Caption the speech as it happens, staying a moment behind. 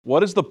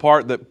What is the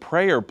part that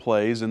prayer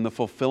plays in the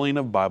fulfilling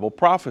of Bible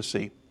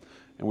prophecy?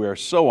 And we are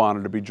so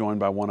honored to be joined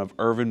by one of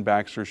Irvin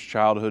Baxter's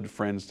childhood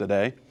friends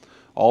today.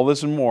 All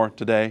this and more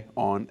today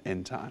on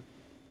End Time.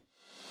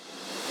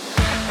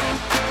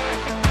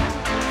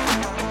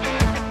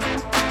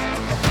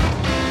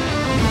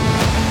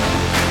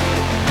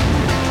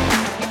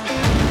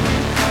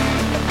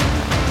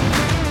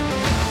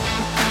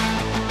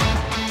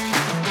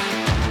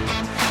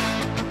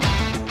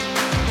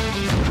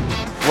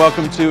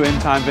 Welcome to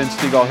End Time. Vince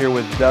Stegall here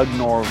with Doug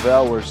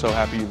Norvell. We're so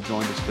happy you've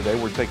joined us today.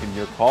 We're taking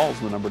your calls.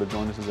 The number to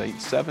join us is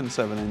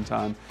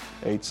 877-END-TIME,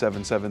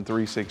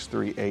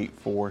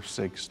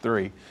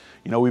 877-363-8463.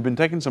 You know, we've been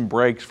taking some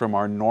breaks from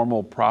our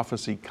normal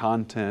prophecy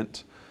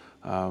content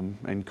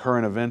and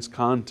current events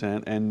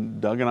content, and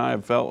Doug and I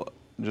have felt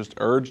just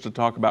urged to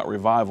talk about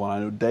revival. And I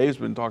know Dave's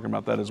been talking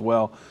about that as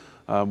well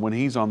when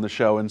he's on the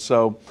show. And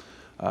so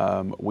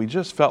we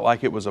just felt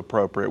like it was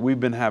appropriate. We've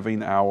been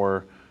having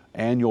our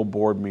annual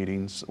board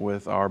meetings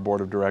with our board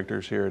of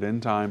directors here at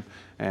End Time,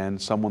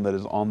 and someone that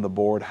is on the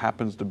board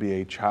happens to be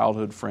a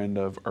childhood friend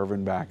of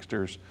Irvin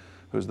Baxter's,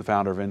 who's the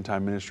founder of End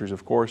Time Ministries,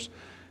 of course.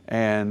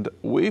 And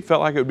we felt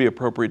like it would be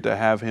appropriate to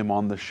have him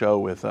on the show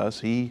with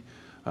us. He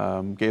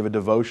gave a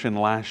devotion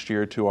last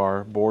year to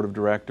our board of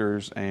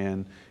directors,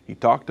 and he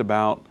talked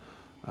about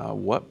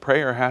what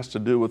prayer has to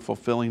do with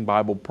fulfilling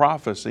Bible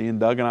prophecy. And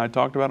Doug and I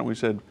talked about it, and we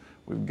said,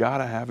 we've got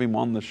to have him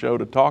on the show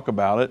to talk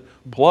about it.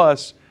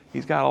 Plus,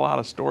 he's got a lot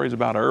of stories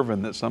about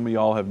Irvin that some of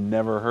y'all have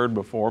never heard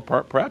before,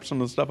 perhaps some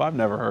of the stuff I've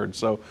never heard.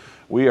 So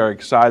we are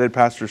excited,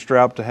 Pastor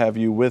Stroup, to have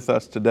you with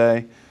us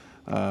today.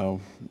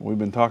 We've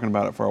been talking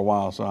about it for a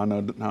while, so I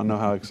know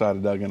how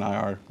excited Doug and I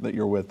are that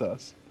you're with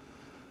us.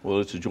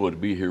 Well, it's a joy to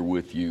be here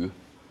with you.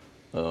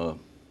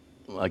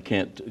 I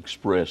can't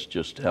express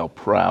just how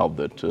proud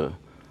that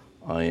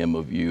I am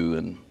of you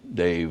and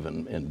Dave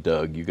and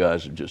Doug. You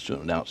guys have just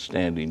done an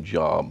outstanding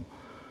job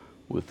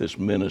with this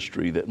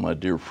ministry that my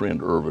dear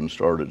friend Irvin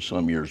started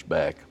some years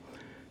back.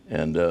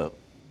 And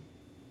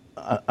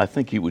I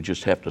think he would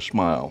just have to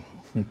smile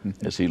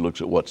as he looks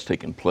at what's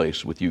taking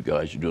place with you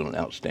guys. You're doing an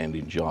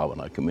outstanding job,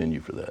 and I commend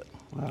you for that.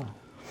 Wow,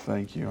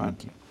 thank you.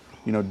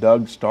 You know,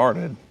 Doug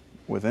started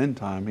with End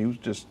Time. He was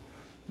just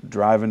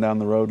driving down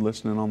the road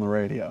listening on the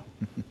radio.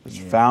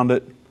 Just found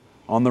it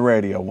on the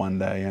radio one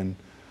day. And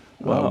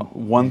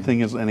one thing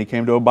is, and he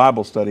came to a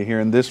Bible study here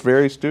in this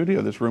very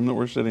studio, this room that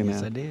we're sitting in.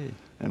 Yes, I did.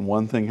 And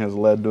one thing has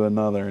led to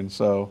another, and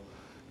so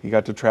he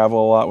got to travel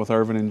a lot with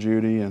Irvin and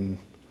Judy, and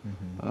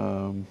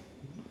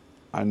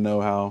I know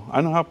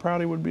how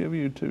proud he would be of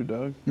you too,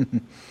 Doug.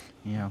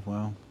 Yeah,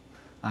 well,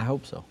 I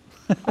hope so.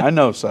 I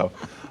know so,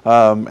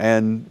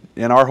 and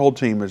our whole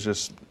team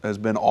has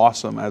been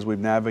awesome as we've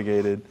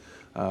navigated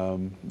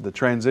the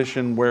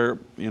transition where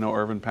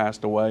Irvin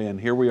passed away, and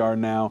here we are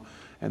now,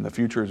 and the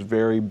future is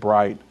very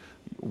bright.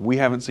 We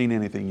haven't seen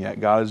anything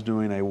yet. God is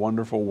doing a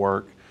wonderful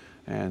work.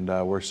 And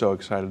we're so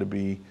excited to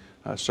be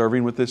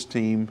serving with this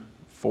team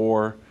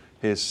for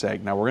his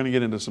sake. Now, we're going to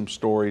get into some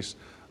stories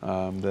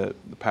that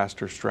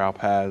Pastor Stroup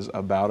has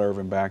about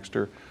Irvin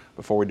Baxter.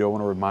 Before we do, I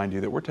want to remind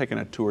you that we're taking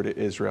a tour to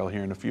Israel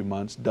here in a few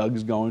months.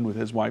 Doug's going with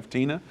his wife,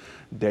 Tina.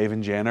 Dave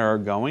and Jana are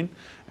going.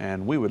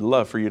 And we would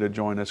love for you to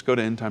join us. Go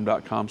to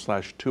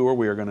endtime.com/tour.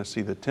 We are going to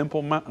see the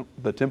Temple Mount,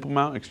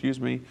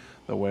 the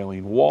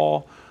Wailing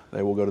Wall.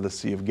 They will go to the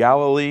Sea of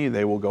Galilee.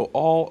 They will go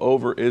all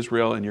over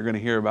Israel, and you're going to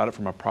hear about it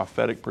from a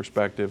prophetic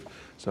perspective.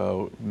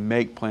 So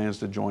make plans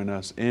to join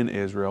us in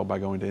Israel by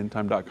going to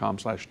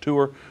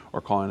endtime.com/tour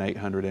or calling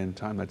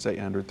 800-END-TIME. That's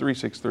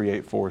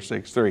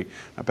 800-363-8463.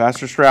 Now,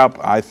 Pastor Stroup,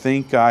 I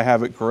think I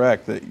have it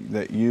correct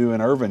that you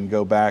and Irvin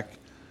go back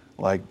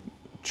like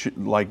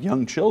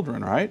young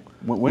children, right?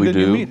 When did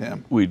you meet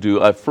him? We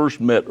do. I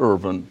first met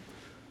Irvin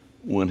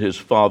when his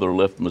father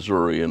left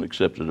Missouri and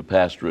accepted a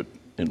pastorate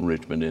in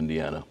Richmond,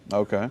 Indiana.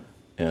 Okay.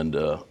 And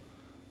I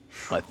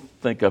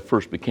think I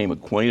first became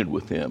acquainted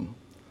with him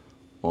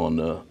on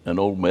an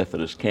old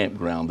Methodist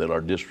campground that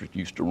our district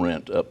used to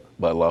rent up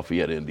by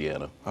Lafayette,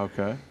 Indiana.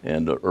 Okay.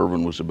 And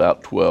Irvin was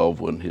about 12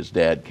 when his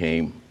dad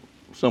came,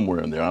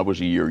 somewhere in there. I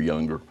was a year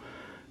younger.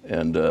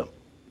 And,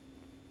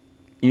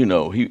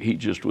 he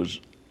just was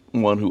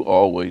one who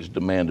always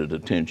demanded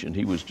attention.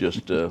 He was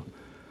just a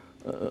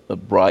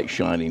bright,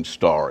 shining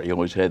star. He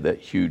always had that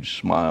huge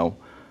smile.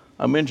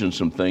 I mentioned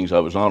some things. I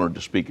was honored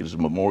to speak at his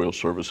memorial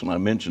service, and I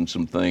mentioned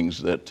some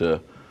things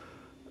that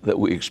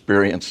we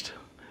experienced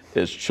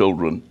as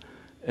children,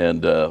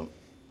 and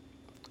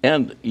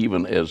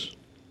even as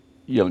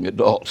young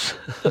adults.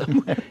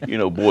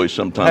 Boys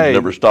sometimes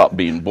never stop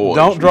being boys.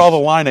 Don't draw the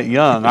line at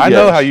young. I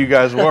know how you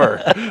guys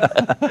were.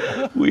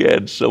 We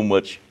had so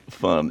much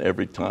fun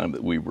every time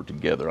that we were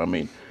together. I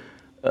mean,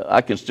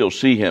 I can still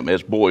see him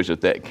as boys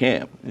at that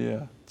camp.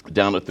 Yeah.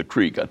 Down at the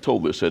creek. I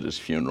told this at his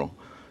funeral.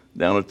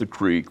 Down at the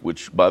creek,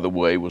 which, by the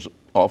way, was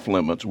off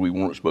limits. We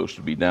weren't supposed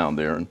to be down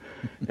there.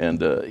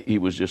 And he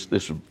was just,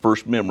 this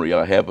first memory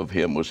I have of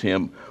him was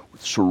him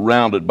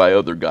surrounded by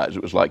other guys.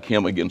 It was like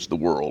him against the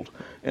world.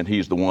 And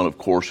he's the one, of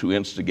course, who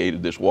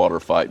instigated this water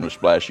fight and was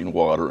splashing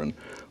water and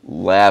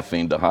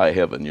laughing to high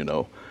heaven,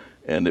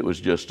 And it was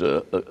just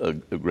a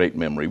great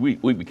memory.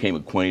 We became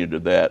acquainted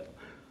with that.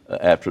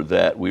 After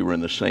that, we were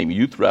in the same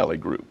youth rally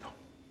group.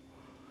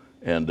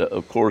 And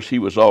of course, he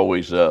was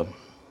always,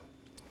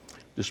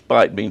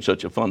 despite being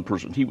such a fun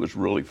person, he was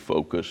really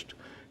focused.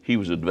 He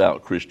was a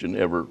devout Christian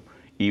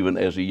even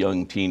as a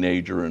young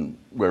teenager, and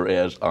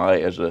whereas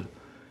I, as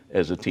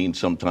a teen,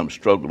 sometimes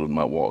struggled in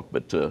my walk.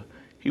 But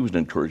he was an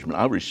encouragement.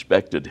 I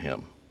respected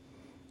him,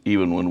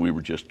 even when we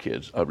were just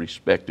kids. I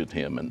respected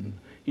him, and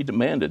he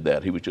demanded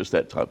that. He was just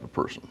that type of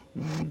person.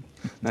 Mm-hmm.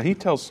 Now he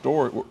tells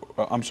story.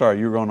 I'm sorry,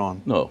 you were going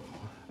on. No.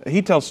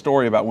 He tells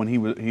story about when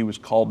he was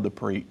called to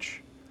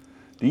preach.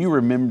 Do you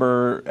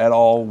remember at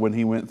all when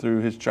he went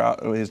through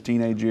his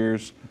teenage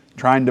years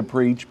trying to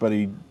preach, but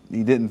he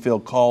didn't feel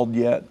called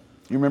yet?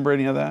 You remember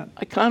any of that?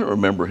 I kind of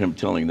remember him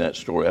telling that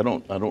story. I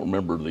don't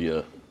remember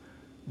the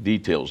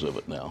details of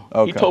it now.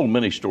 Okay. He told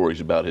many stories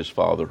about his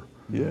father.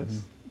 Yes.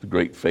 The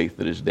great faith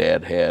that his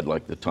dad had,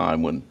 like the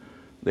time when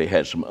they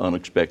had some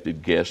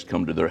unexpected guests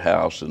come to their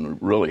house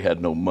and really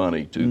had no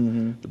money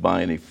to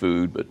buy any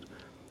food,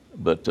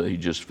 but he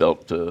just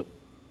felt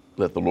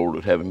that the Lord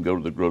would have him go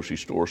to the grocery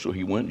store, so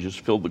he went and just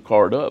filled the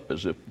cart up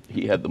as if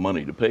he had the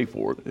money to pay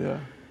for it. Yeah.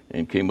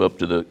 And came up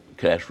to the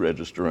cash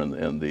register,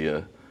 and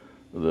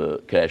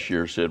the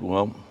cashier said,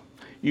 "Well,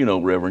 you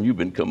know, Reverend, you've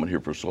been coming here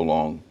for so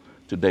long.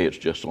 Today it's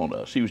just on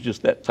us." He was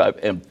just that type.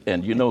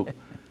 And you know,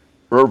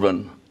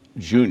 Irvin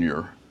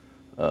Jr.,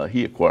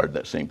 he acquired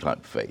that same type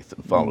of faith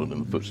and followed in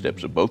the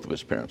footsteps of both of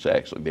his parents,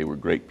 actually. They were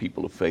great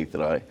people of faith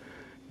that I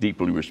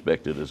deeply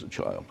respected as a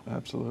child.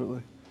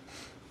 Absolutely.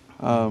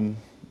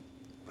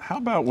 How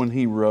about when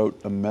he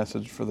wrote A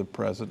Message for the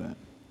President?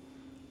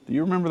 Do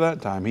you remember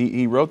that time?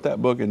 He wrote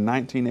that book in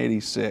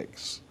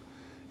 1986,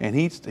 and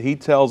he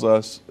told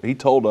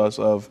us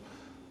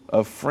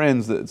of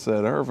friends that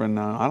said, "Irvin,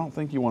 I don't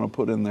think you want to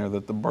put in there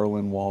that the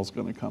Berlin Wall's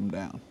going to come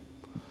down."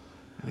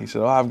 And he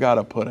said, "Oh, I've got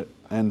to put it."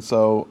 And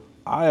so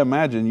I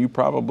imagine you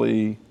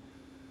probably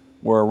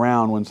were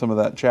around when some of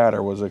that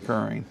chatter was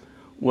occurring.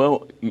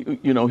 Well,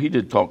 you know, he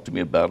did talk to me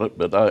about it,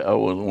 but I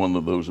wasn't one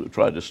of those that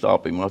tried to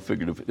stop him. I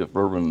figured if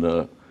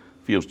Irvin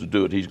feels to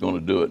do it, he's going to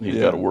do it, and he's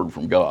got a word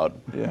from God.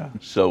 Yeah.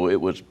 So it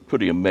was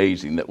pretty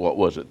amazing that,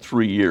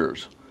 3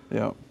 years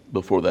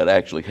before that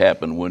actually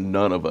happened, when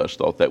none of us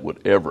thought that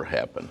would ever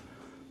happen,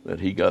 that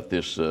he got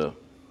this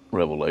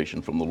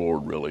revelation from the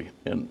Lord, really.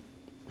 And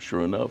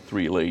sure enough,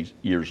 3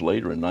 years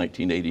later, in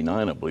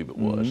 1989, I believe it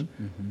was,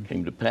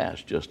 came to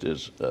pass just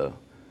as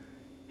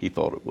he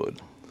thought it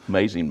would.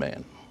 Amazing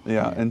man.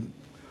 Yeah, and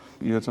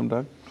you had something,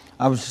 Doug?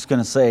 I was just going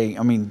to say,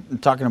 I mean,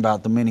 talking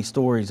about the many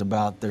stories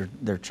about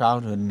their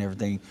childhood and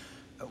everything,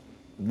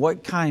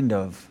 what kind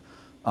of,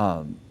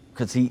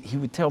 because he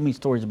would tell me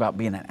stories about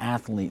being an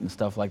athlete and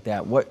stuff like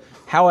that.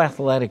 How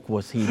athletic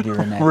was he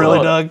during that?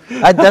 Really, Doug?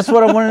 That's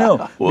what I want to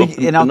know. Well,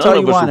 and I'll none tell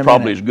you of us why in were a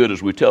probably minute. as good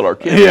as we tell our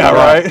kids. Yeah,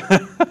 right.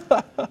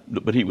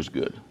 But he was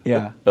good.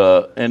 Yeah.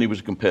 And he was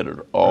a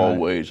competitor,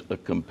 always a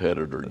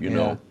competitor, you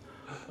know.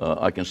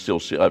 I can still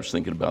see, I was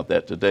thinking about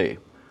that today.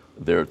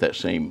 There at that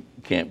same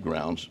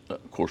campgrounds,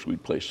 of course,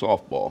 we'd play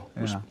softball.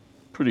 It was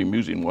pretty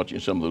amusing watching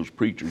some of those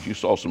preachers. You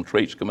saw some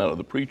traits come out of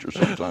the preacher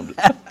sometimes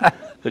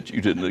that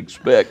you didn't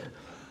expect.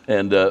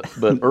 And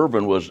but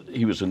Irvin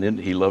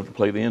he loved to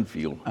play the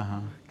infield.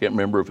 Can't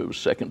remember if it was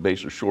second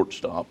base or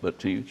shortstop,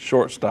 but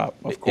Shortstop,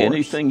 of course.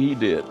 anything he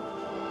did,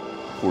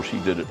 of course, he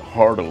did it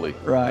heartily.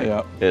 Right.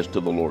 Yeah. As to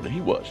the Lord. He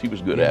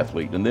was a good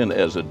athlete. And then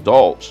as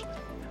adults,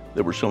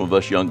 there were some of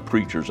us young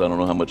preachers. I don't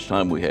know how much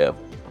time we have.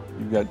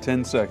 You've got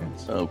 10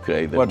 seconds.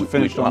 Okay. What,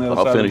 finish on the other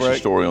side of I'll the finish the break?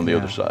 story on the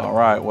other side. All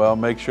right, well,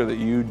 make sure that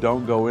you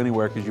don't go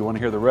anywhere, because you want to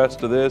hear the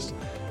rest of this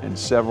and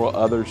several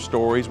other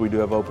stories. We do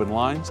have open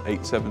lines.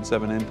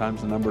 877-End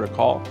Time's the number to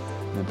call.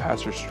 And then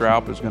Pastor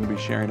Stroup is going to be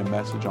sharing a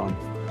message on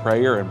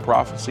prayer and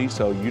prophecy,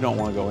 so you don't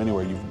want to go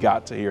anywhere. You've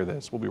got to hear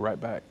this. We'll be right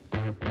back.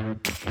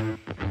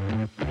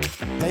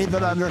 They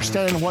that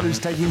understand what is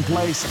taking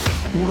place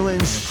will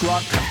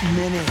instruct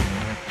many.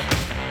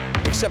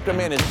 Except a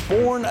man is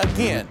born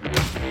again,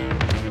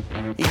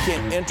 he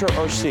can't enter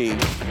or see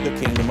the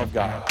kingdom of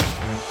God.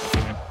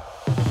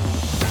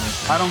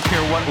 I don't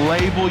care what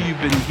label you've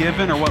been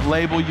given or what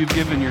label you've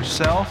given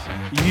yourself.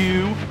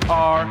 You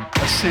are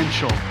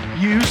essential.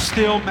 You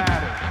still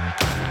matter.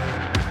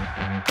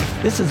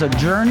 This is a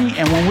journey,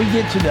 and when we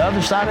get to the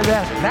other side of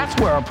that, that's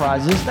where our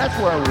prize is. That's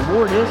where our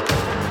reward is.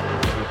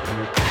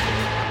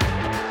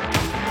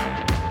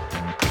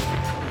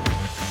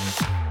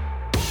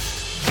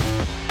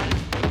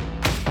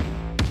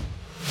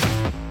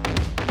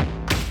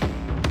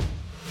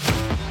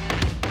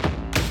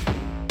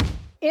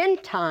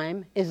 End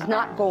time is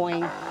not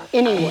going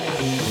anywhere.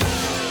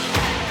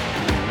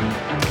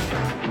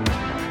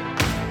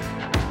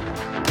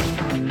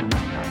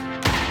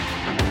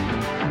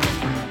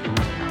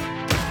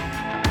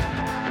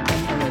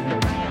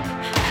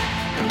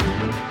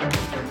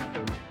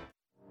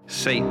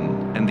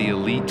 Satan and the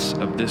elites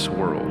of this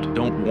world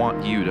don't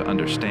want you to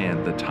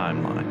understand the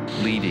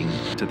timeline leading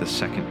to the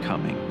second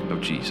coming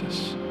of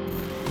Jesus.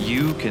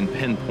 You can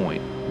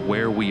pinpoint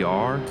where we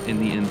are in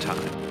the end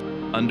time.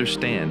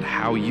 understand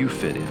how you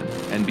fit in,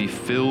 and be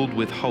filled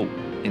with hope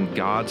in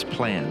God's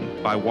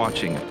plan by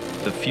watching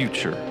The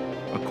Future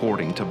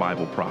According to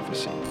Bible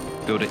Prophecy.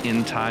 Go to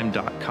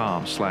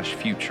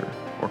endtime.com/future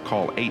or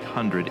call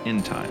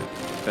 800-END-TIME.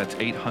 That's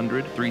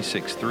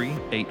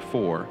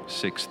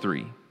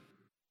 800-363-8463.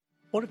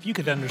 What if you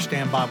could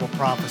understand Bible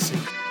prophecy?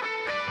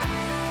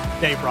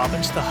 Dave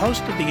Robbins, the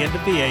host of the End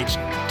of the Age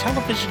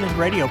television and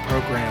radio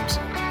programs,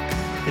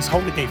 is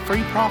holding a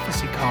free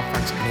prophecy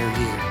conference near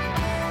you.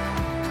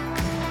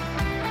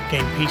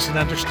 Gain peace and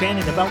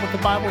understanding about what the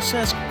Bible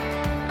says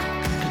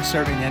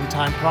concerning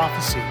end-time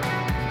prophecy.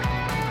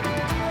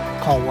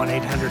 Call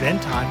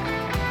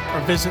 1-800-END-TIME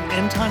or visit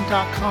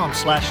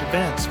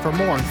endtime.com/events for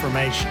more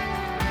information.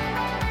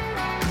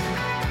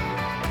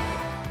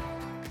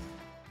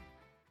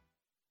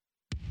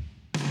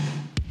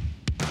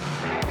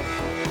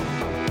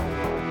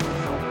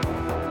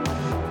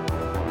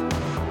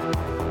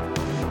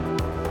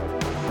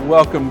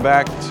 Welcome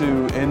back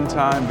to End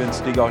Time. Ben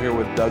Stegall here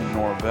with Doug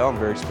Norvell.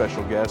 Very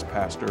special guest,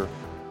 Pastor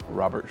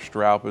Robert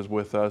Stroup is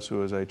with us,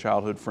 who is a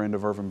childhood friend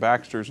of Irvin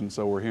Baxter's, and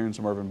so we're hearing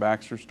some Irvin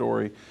Baxter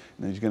story,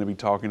 and he's going to be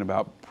talking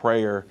about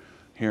prayer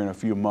here in a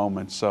few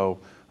moments. So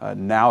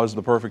now is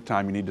the perfect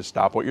time. You need to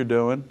stop what you're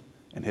doing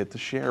and hit the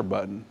share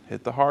button,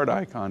 hit the heart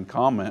icon,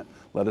 comment,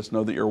 let us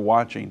know that you're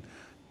watching.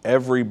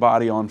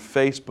 Everybody on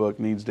Facebook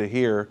needs to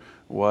hear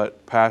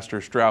what Pastor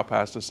Stroup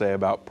has to say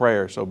about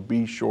prayer, so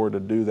be sure to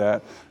do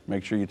that.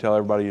 Make sure you tell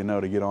everybody you know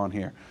to get on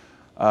here.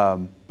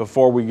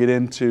 Before we get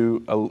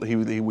into,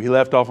 he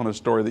left off on a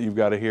story that you've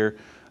got to hear,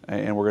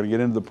 and we're going to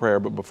get into the prayer,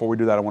 but before we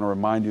do that, I want to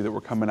remind you that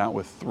we're coming out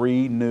with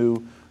 3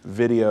 new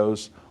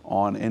videos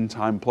on End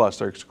Time Plus.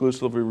 They're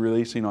exclusively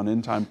releasing on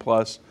End Time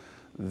Plus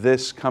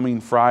this coming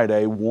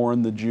Friday.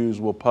 Warn the Jews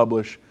will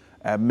publish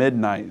at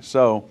midnight.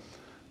 So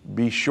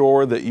be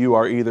sure that you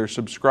are either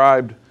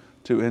subscribed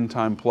to End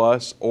Time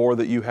Plus or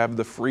that you have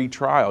the free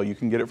trial. You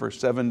can get it for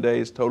 7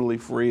 days totally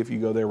free if you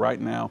go there right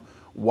now,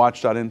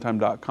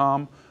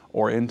 watch.endtime.com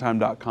or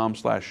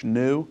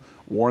endtime.com/new.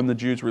 Warn the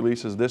Jews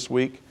releases this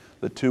week,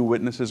 the 2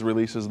 Witnesses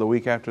releases the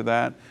week after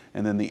that,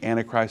 and then the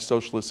Antichrist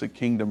Socialistic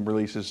Kingdom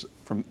releases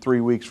from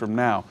 3 weeks from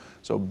now.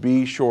 So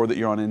be sure that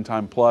you're on End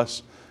Time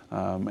Plus,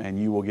 and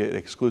you will get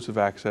exclusive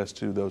access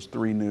to those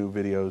 3 new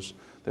videos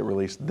that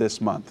released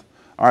this month.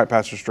 All right,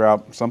 Pastor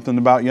Stroup, something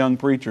about young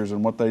preachers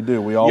and what they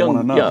do. We all want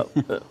to know.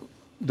 Yeah,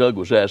 Doug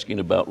was asking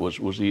about was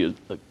he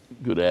a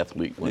good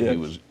athlete when he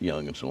was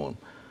young and so on.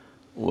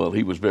 Well,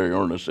 he was very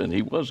earnest, and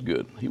he was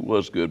good. He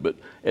was good. But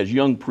as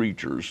young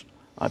preachers,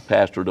 I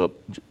pastored up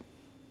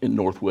in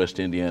northwest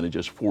Indiana,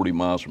 just 40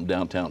 miles from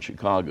downtown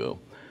Chicago.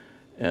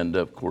 And,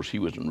 of course, he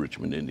was in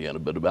Richmond, Indiana.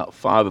 But about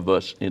 5 of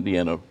us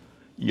Indiana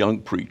young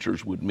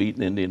preachers would meet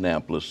in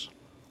Indianapolis.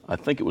 I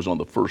think it was on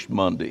the first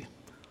Monday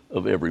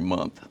of every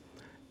month.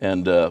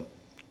 And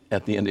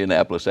at the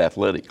Indianapolis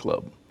Athletic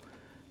Club.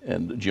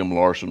 And Jim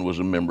Larson was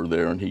a member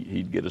there, and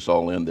he'd get us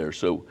all in there.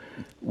 So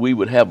we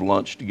would have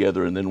lunch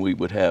together, and then we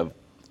would have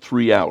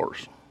 3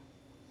 hours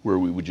where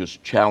we would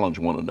just challenge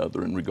one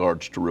another in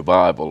regards to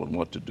revival and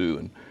what to do.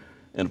 And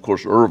of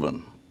course,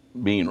 Irvin,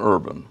 being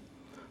Irvin,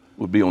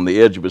 would be on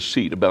the edge of his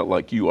seat about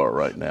like you are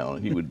right now.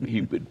 And he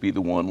would be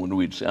the one when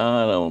we'd say,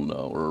 I don't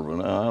know,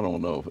 Irvin, I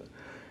don't know.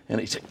 And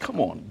he said, come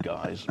on,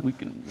 guys, we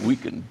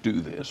can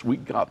do this. We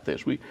got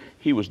this.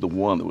 He was the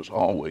one that was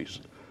always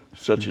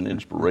such an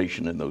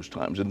inspiration in those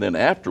times. And then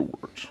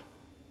afterwards,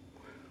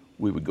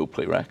 we would go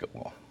play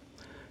racquetball.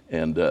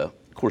 And of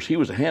course, he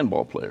was a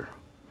handball player.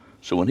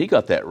 So when he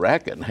got that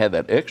racket and had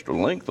that extra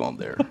length on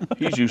there,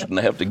 he's used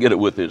to have to get it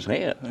with his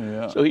hand.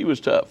 Yeah. So he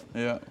was tough.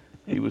 Yeah.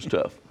 He was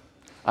tough.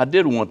 I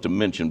did want to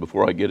mention,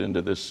 before I get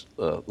into this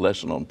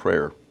lesson on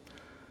prayer,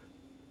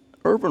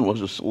 Irvin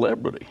was a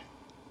celebrity.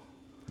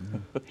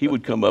 He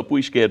would come up.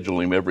 We schedule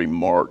him every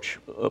March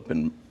up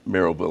in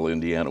Merrillville,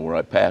 Indiana, where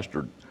I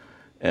pastored,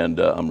 and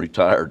I'm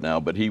retired now.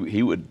 But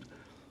he would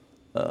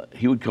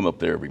come up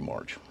there every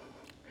March.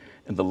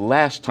 And the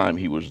last time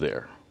he was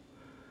there,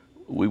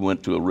 we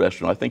went to a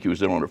restaurant. I think he was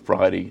there on a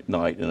Friday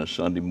night and a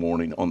Sunday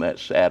morning. On that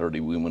Saturday,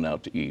 we went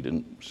out to eat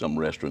in some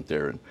restaurant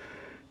there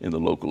in the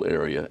local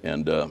area.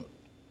 And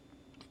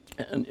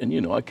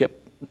you know, I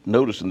kept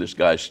noticing this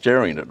guy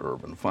staring at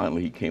Irvin.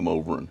 Finally, he came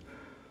over and,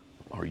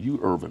 are you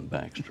Irvin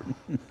Baxter?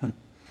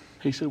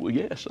 He said, well,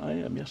 yes, I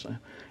am. Yes, I am.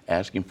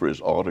 Asked him for his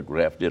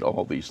autograph, did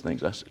all these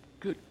things. I said,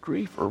 good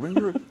grief,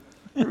 Irvin,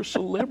 you're a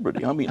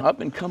celebrity. I mean, I've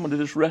been coming to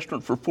this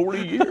restaurant for 40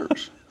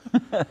 years.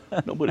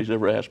 Nobody's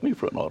ever asked me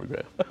for an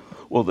autograph.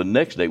 Well, the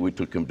next day we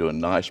took him to a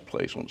nice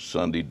place on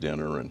Sunday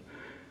dinner,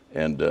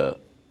 and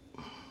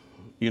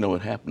you know,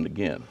 it happened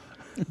again.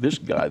 This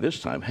guy this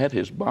time had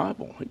his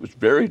Bible. He was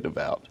very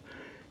devout.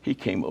 He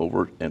came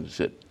over and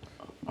said,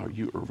 are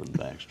you Irvin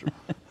Baxter?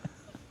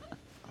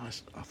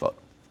 I thought,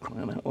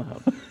 crying out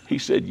loud. He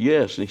said,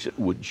 yes. And he said,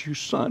 would you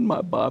sign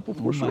my Bible? Of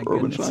course,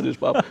 Irvin signed his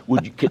Bible.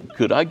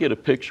 Could I get a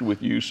picture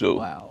with you? So,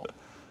 wow.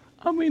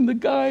 I mean, the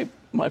guy,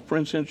 my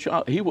friend said,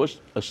 he was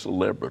a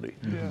celebrity.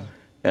 Yeah.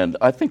 And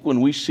I think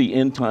when we see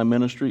End Time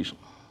Ministries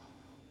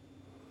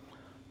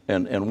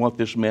and what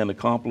this man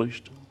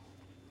accomplished,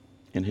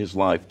 in his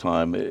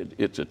lifetime,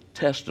 it's a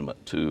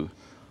testament to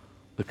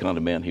the kind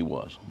of man he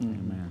was.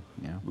 Amen.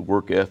 Yeah. The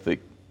work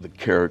ethic, the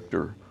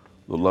character,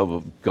 the love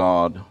of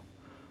God,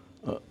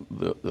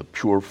 the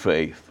pure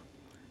faith.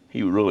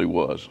 He really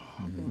was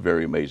a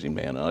very amazing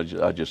man.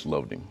 I just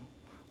loved him.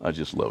 I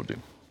just loved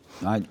him.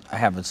 I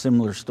have a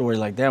similar story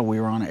like that. We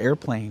were on an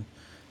airplane,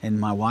 and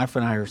my wife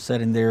and I are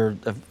sitting there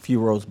a few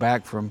rows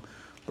back from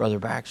Brother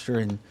Baxter,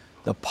 and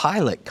the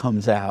pilot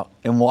comes out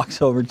and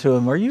walks over to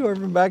him. "Are you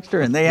Irvin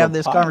Baxter?" And they have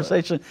this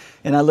conversation.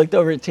 And I looked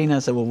over at Tina and I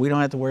said, "Well, we don't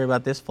have to worry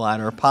about this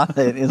flight. Our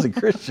pilot is a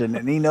Christian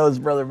and he knows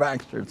Brother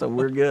Baxter, so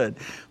we're good."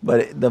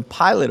 But the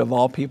pilot of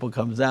all people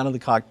comes out of the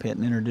cockpit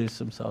and introduces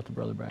himself to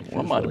Brother Baxter.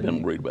 Well, I might have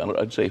been worried about it.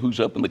 I'd say, "Who's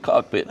up in the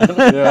cockpit?"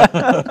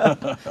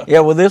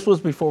 Yeah, well, this was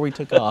before we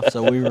took off,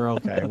 so we were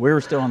okay. We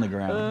were still on the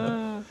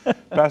ground.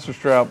 Pastor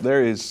Stroup,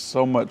 there is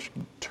so much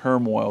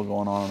turmoil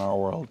going on in our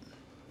world.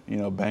 You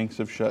know, banks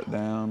have shut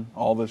down.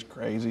 All this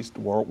crazy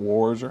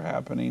wars are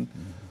happening.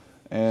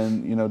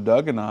 And, you know,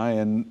 Doug and I,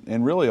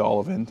 and really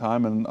all of End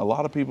Time, and a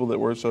lot of people that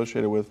we're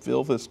associated with,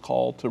 feel this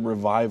call to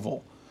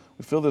revival.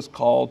 We feel this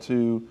call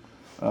to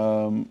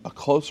a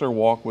closer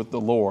walk with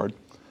the Lord.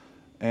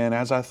 And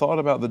as I thought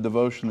about the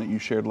devotion that you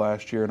shared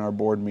last year in our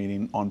board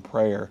meeting on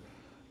prayer,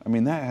 I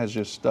mean, that has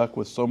just stuck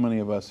with so many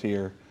of us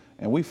here.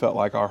 And we felt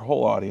like our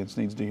whole audience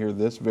needs to hear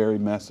this very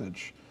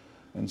message.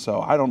 And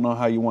so I don't know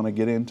how you want to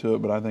get into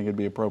it, but I think it'd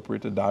be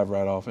appropriate to dive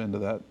right off into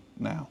that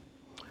now.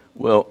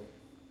 Well,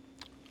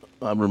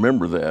 I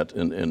remember that,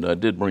 and I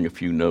did bring a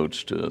few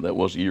notes to that.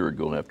 Was a year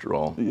ago, after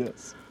all.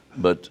 Yes.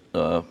 But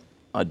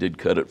I did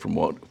cut it from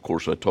what, of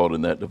course, I taught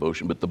in that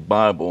devotion. But the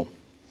Bible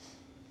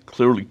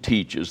clearly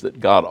teaches that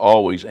God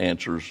always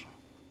answers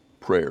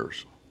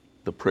prayers,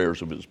 the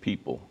prayers of his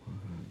people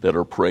that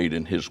are prayed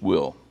in his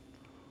will.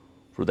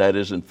 For that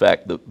is, in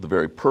fact, the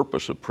very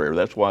purpose of prayer.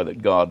 That's why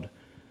that God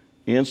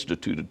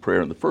instituted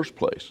prayer in the first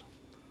place,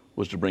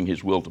 was to bring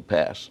his will to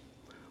pass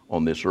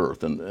on this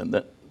earth.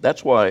 And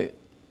that's why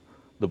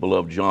the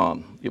beloved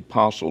John, the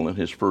apostle, in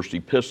his first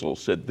epistle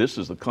said, "This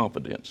is the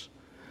confidence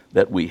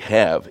that we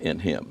have in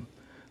him,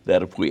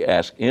 that if we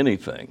ask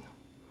anything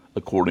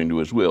according to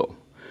his will,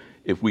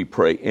 if we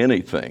pray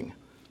anything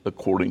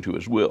according to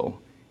his will,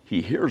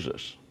 he hears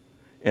us.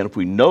 And if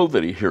we know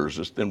that he hears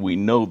us, then we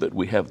know that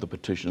we have the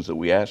petitions that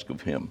we ask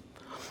of him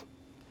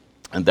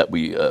and that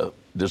we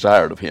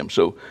desired of him."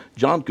 So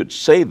John could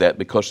say that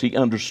because he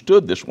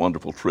understood this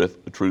wonderful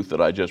truth that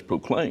I just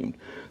proclaimed,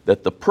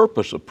 that the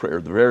purpose of prayer,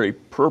 the very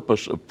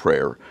purpose of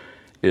prayer,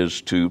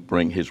 is to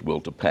bring his will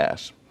to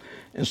pass.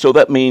 And so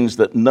that means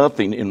that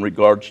nothing in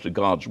regards to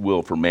God's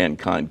will for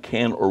mankind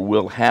can or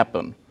will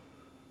happen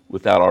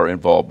without our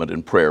involvement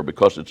in prayer,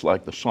 because it's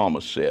like the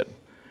psalmist said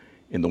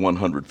in the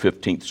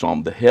 115th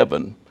Psalm,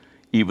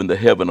 even the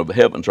heaven of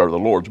heavens are the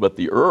Lord's, but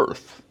the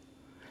earth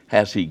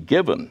has he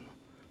given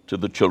to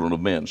the children of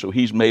men. So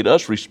he's made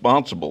us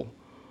responsible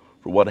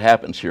for what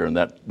happens here, and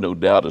that no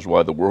doubt is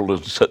why the world is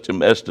in such a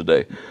mess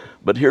today.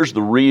 But here's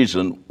the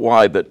reason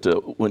why that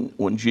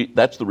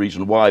that's the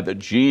reason why that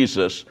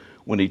Jesus,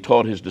 when he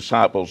taught his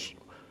disciples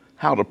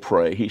how to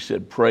pray, he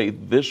said, "Pray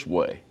this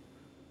way: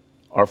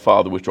 Our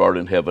Father which art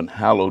in heaven,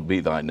 hallowed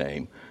be thy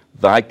name.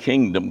 Thy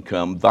kingdom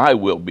come, thy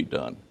will be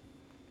done."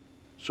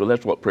 So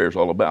that's what prayer is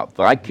all about.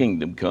 Thy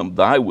kingdom come,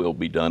 thy will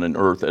be done in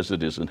earth as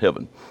it is in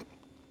heaven.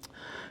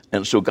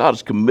 And so God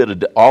is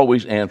committed to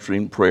always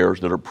answering prayers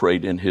that are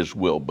prayed in his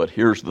will. But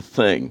here's the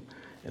thing,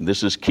 and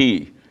this is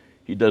key: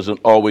 he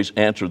doesn't always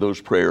answer those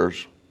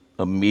prayers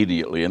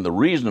immediately. And the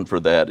reason for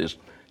that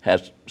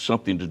has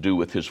something to do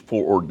with his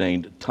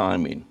foreordained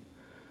timing.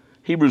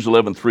 Hebrews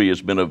 11:3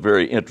 has been a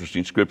very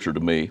interesting scripture to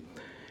me.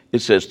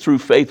 It says, "Through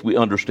faith we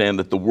understand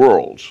that the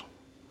worlds,"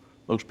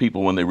 most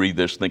people when they read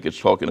this think it's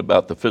talking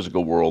about the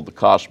physical world, the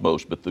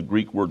cosmos, but the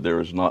Greek word there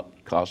is not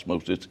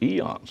cosmos, it's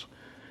eons.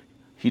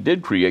 He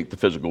did create the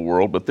physical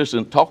world, but this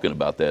isn't talking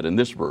about that in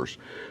this verse.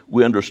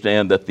 We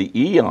understand that the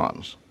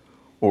eons,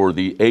 or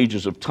the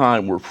ages of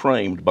time, were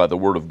framed by the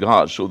word of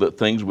God, so that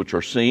things which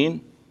are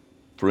seen,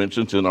 for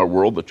instance, in our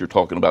world that you're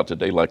talking about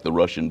today, like the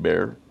Russian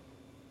bear,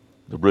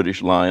 the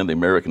British lion, the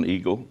American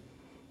eagle,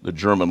 the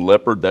German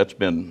leopard, that's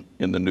been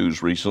in the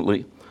news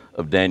recently,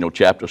 of Daniel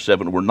chapter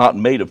 7, were not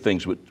made of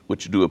things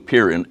which do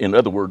appear. In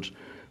other words,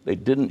 they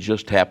didn't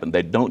just happen.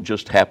 They don't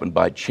just happen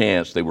by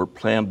chance. They were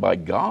planned by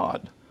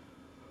God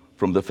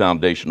from the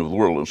foundation of the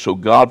world. And so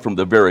God, from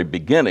the very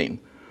beginning,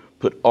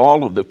 put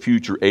all of the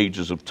future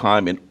ages of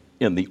time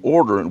in the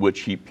order in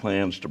which he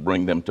plans to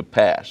bring them to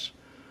pass.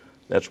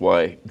 That's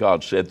why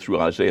God said through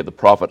Isaiah the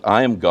prophet,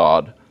 "I am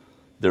God,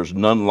 there's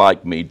none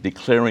like me,"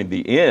 declaring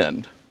the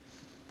end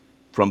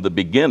from the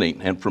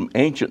beginning and from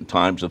ancient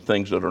times of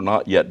things that are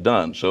not yet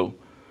done. So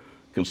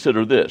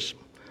consider this.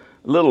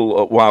 A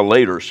little while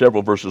later,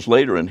 several verses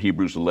later in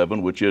Hebrews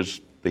 11, which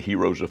is the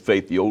heroes of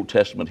faith, the Old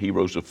Testament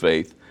heroes of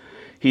faith,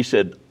 he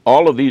said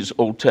all of these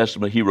Old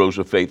Testament heroes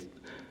of faith,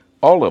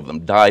 all of them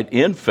died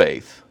in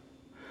faith,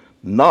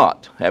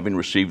 not having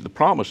received the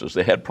promises.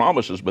 They had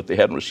promises, but they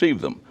hadn't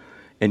received them.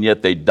 And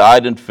yet they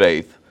died in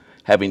faith,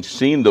 having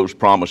seen those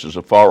promises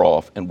afar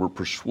off, and were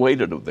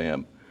persuaded of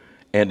them,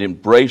 and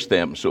embrace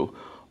them. So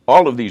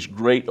all of these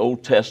great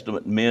Old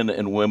Testament men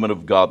and women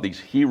of God, these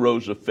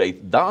heroes of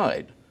faith,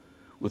 died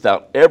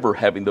without ever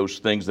having those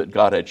things that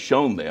God had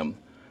shown them,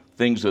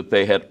 things that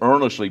they had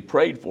earnestly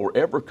prayed for,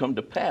 ever come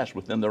to pass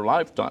within their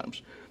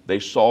lifetimes. They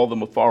saw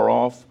them afar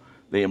off,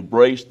 they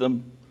embraced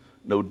them,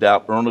 no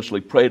doubt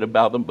earnestly prayed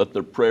about them, but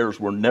their prayers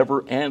were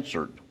never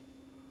answered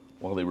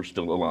while they were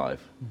still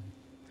alive.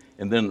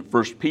 And then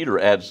 1 Peter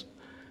adds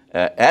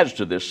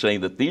to this,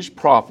 saying that these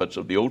prophets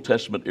of the Old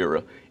Testament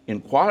era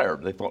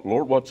inquired. They thought,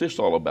 Lord, what's this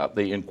all about?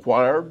 They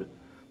inquired.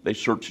 They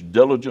searched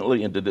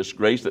diligently into this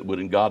grace that would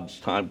in God's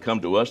time come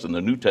to us in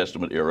the New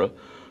Testament era.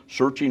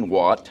 Searching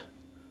what?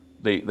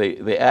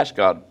 They asked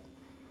God,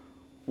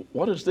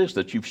 what is this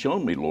that you've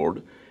shown me,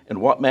 Lord?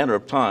 And what manner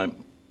of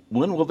time?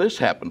 When will this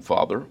happen,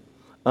 Father?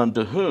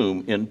 Unto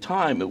whom in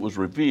time it was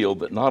revealed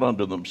that not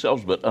unto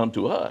themselves but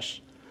unto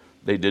us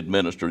they did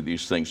minister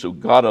these things. So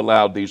God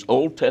allowed these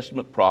Old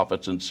Testament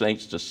prophets and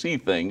saints to see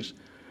things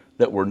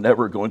that were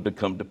never going to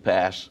come to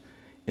pass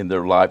in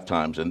their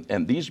lifetimes.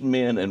 And these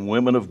men and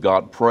women of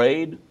God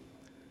prayed,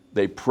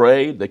 they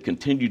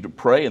continued to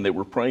pray, and they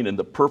were praying in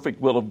the perfect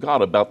will of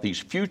God about these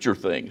future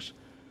things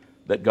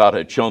that God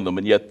had shown them,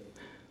 and yet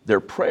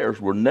their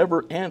prayers were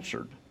never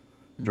answered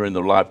during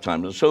their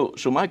lifetime. And so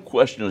my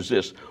question is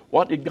this: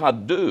 what did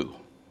God do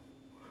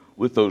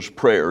with those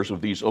prayers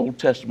of these Old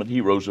Testament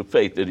heroes of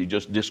faith? Did he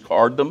just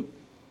discard them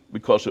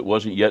because it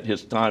wasn't yet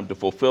his time to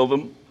fulfill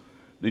them?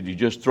 Did he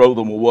just throw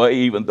them away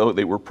even though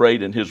they were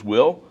prayed in his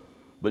will,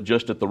 but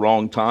just at the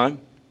wrong time?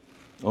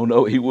 Oh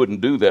no, he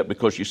wouldn't do that,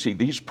 because you see,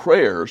 these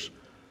prayers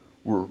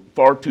were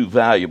far too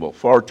valuable,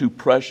 far too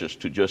precious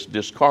to just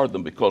discard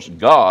them, because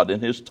God in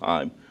his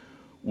time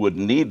would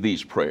need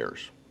these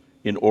prayers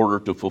in order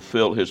to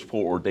fulfill his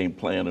foreordained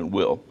plan and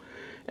will.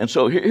 And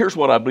so here's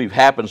what I believe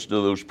happens to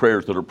those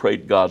prayers that are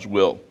prayed God's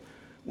will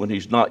when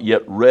he's not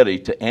yet ready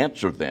to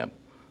answer them.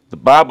 The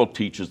Bible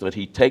teaches that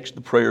he takes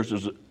the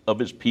prayers of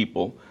his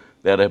people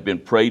that have been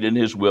prayed in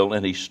his will,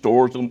 and he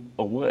stores them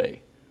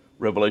away.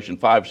 Revelation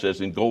 5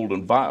 says, in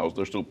golden vials,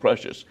 they're so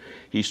precious.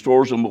 He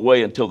stores them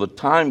away until the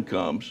time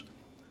comes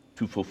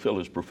to fulfill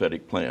his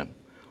prophetic plan.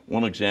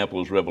 One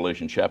example is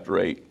Revelation chapter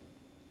 8.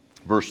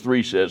 Verse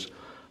 3 says,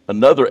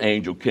 another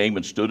angel came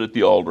and stood at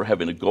the altar,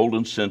 having a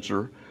golden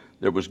censer.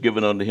 There was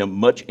given unto him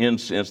much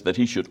incense, that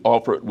he should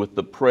offer it with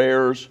the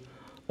prayers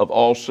of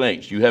all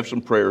saints. You have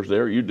some prayers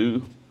there, you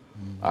do.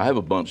 I have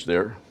a bunch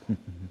there.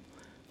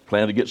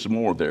 Plan to get some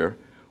more there.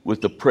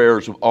 With the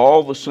prayers of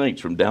all the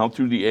saints from down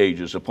through the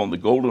ages upon the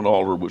golden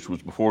altar which was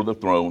before the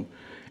throne.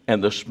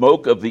 And the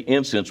smoke of the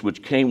incense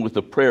which came with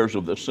the prayers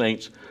of the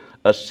saints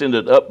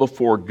ascended up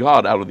before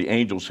God out of the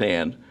angel's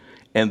hand.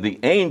 And the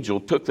angel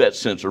took that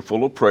censer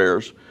full of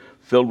prayers,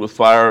 filled with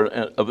fire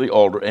of the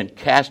altar, and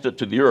cast it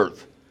to the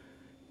earth.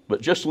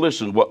 But just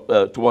listen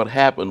to what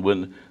happened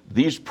when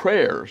these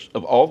prayers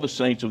of all the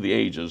saints of the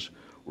ages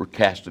were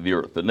cast to the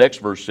earth. The next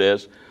verse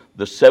says,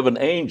 the seven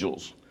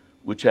angels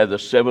which had the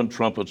seven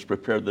trumpets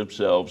prepared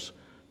themselves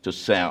to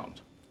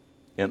sound.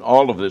 And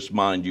all of this,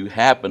 mind you,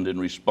 happened in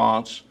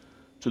response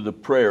to the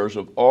prayers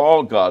of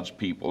all God's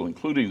people,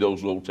 including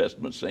those Old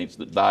Testament saints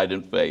that died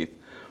in faith,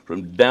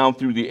 from down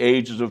through the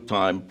ages of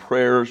time,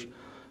 prayers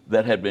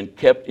that had been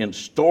kept in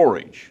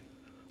storage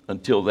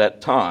until that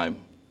time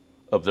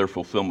of their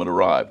fulfillment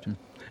arrived.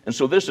 And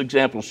so this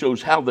example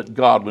shows how that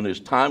God, when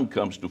his time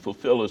comes to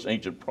fulfill his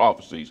ancient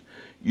prophecies,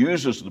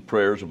 uses the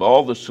prayers of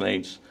all the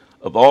saints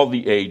of all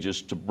the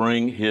ages to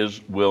bring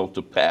his will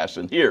to pass.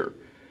 And here,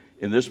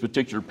 in this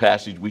particular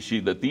passage, we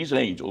see that these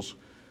angels,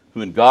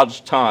 who in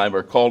God's time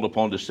are called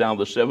upon to sound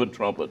the seven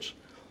trumpets,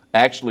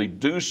 actually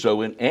do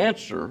so in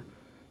answer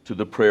to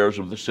the prayers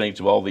of the saints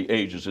of all the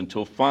ages,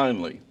 until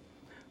finally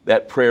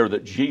that prayer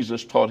that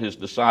Jesus taught his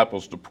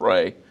disciples to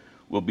pray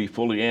will be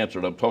fully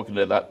answered. I'm talking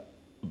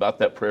about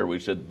that prayer where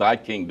he said, thy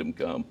kingdom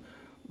come,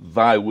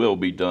 thy will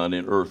be done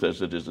in earth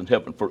as it is in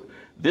heaven. For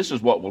this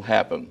is what will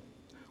happen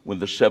when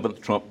the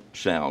seventh trump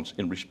sounds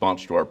in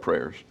response to our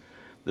prayers.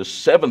 The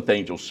seventh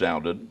angel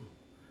sounded,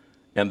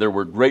 and there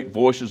were great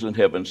voices in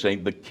heaven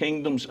saying, the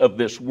kingdoms of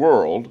this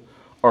world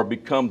are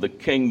become the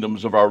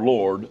kingdoms of our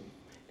Lord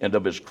and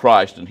of his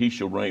Christ, and he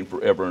shall reign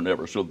forever and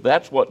ever. So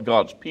that's what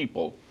God's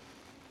people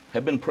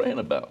have been praying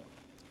about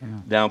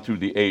down through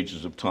the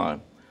ages of time.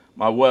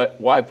 My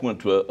wife went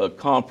to a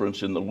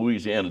conference in the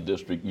Louisiana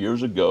district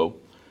years ago,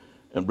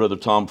 and Brother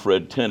Tom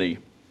Fred Tenney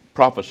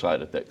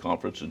prophesied at that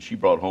conference, and she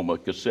brought home a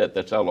cassette.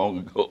 That's how long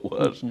ago it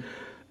was.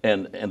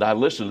 And I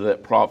listened to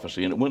that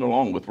prophecy, and it went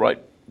along with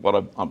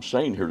what I'm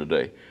saying here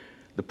today.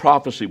 The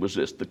prophecy was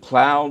this: the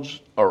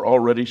clouds are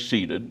already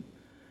seated.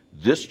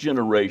 This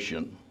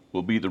generation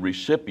will be the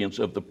recipients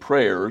of the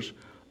prayers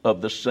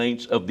of the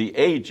saints of the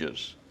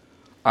ages.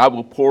 I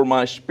will pour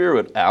my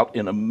spirit out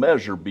in a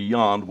measure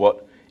beyond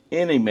what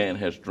any man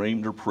has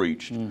dreamed or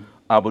preached.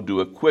 I will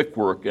do a quick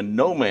work, and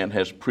no man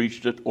has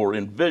preached it or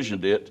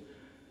envisioned it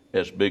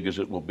as big as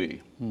it will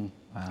be. Wow.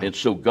 And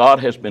so God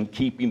has been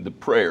keeping the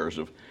prayers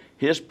of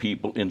his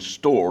people in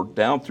store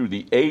down through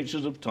the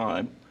ages of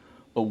time,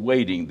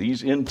 awaiting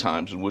these end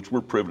times in which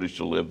we're privileged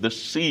to live,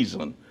 this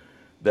season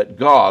that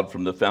God,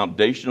 from the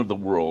foundation of the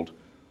world,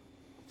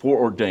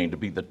 foreordained to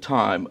be the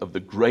time of the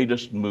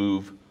greatest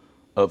move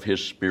of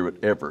His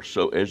Spirit ever.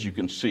 So as you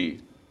can see,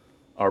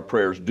 our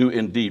prayers do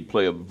indeed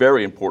play a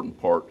very important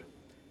part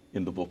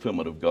in the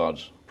fulfillment of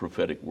God's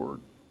prophetic word.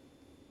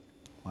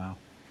 Wow.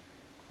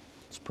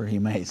 It's pretty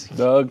amazing.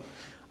 Doug?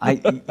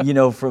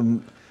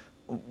 From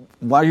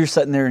while you're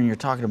sitting there and you're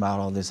talking about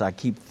all this, I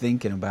keep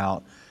thinking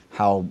about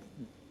how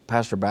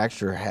Pastor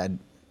Baxter had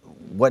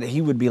what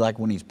he would be like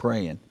when he's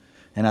praying.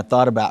 And I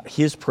thought about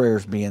his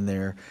prayers being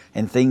there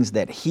and things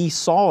that he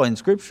saw in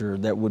Scripture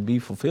that would be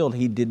fulfilled.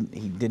 He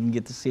didn't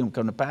get to see them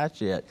come to pass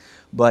yet.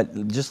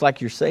 But just like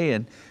you're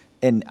saying,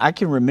 and I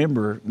can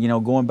remember,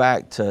 going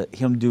back to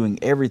him doing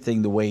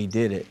everything the way he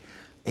did it.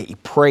 He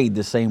prayed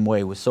the same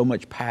way with so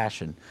much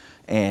passion.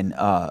 And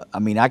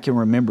I can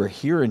remember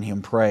hearing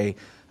him pray,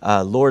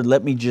 Lord,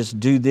 let me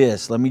just do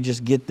this. Let me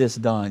just get this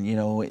done.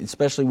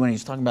 Especially when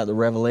he's talking about the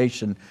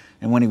revelation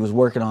and when he was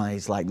working on it,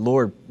 he's like,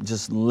 Lord,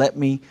 just let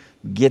me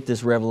get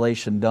this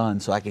revelation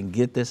done so I can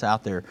get this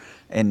out there.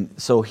 And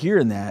so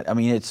hearing that,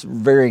 it's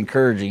very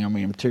encouraging.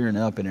 I'm tearing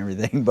up and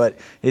everything, but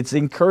it's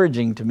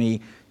encouraging to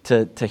me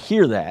to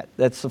hear that.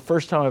 That's the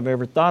first time I've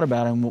ever thought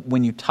about it. And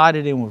when you tied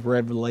it in with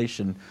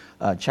Revelation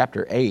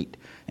chapter 8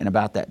 and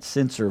about that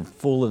censer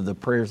full of the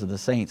prayers of the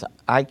saints,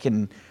 I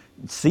can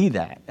see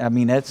that.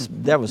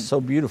 That was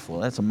so beautiful.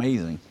 That's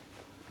amazing.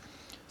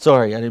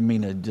 Sorry, I didn't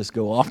mean to just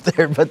go off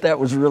there, but that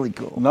was really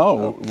cool.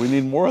 No, we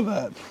need more of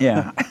that.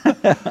 Yeah.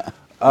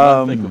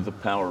 I think of the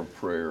power of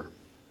prayer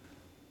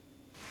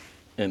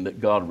and that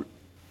God,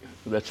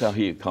 that's how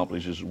He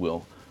accomplishes His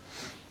will.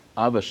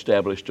 I've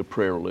established a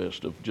prayer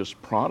list of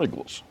just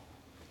prodigals.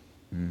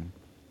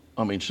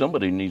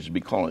 Somebody needs to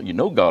be calling.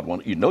 God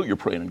wants. You're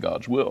praying in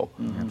God's will.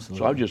 Absolutely.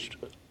 So I've just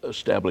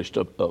established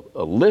a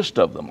list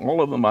of them,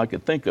 all of them I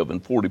could think of in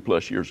 40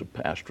 plus years of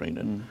pastoring,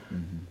 and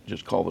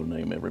just call their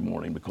name every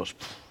morning because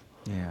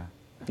I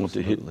want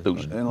to hit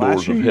those And doors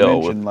last year of you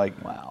hell. mentioned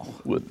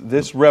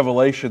this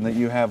revelation that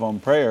you have on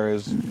prayer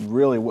is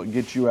really what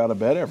gets you out of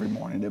bed every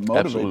morning. It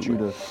motivates you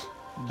to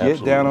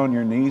get down on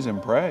your knees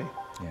and pray.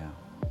 Yeah.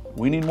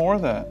 We need more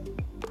of that.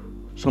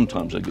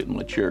 Sometimes I get in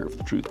my chair, if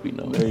the truth be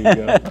known. There you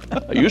go.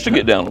 I used to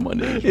get down on my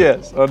knees.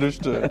 Yes,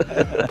 understood.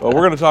 Well,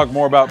 we're going to talk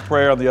more about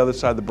prayer on the other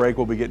side of the break.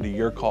 We'll be getting to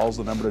your calls.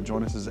 The number to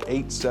join us is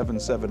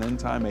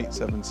 877-END-TIME,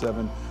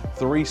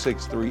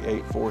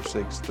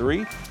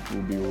 877-363-8463.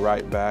 We'll be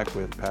right back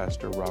with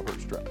Pastor Robert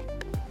Stroup.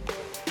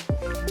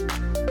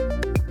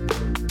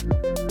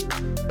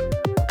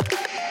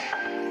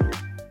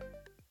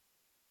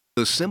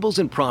 The symbols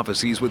and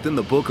prophecies within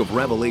the book of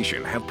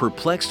Revelation have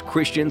perplexed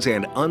Christians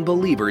and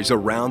unbelievers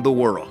around the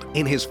world.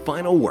 In his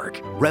final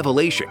work,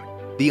 Revelation,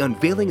 The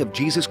Unveiling of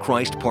Jesus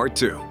Christ Part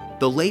 2,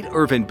 the late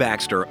Irvin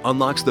Baxter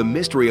unlocks the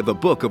mystery of the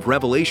book of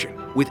Revelation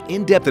with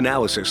in-depth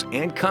analysis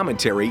and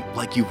commentary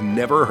like you've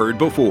never heard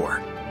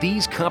before.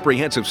 These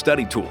comprehensive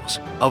study tools,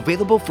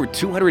 available for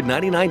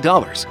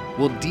 $299,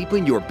 will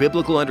deepen your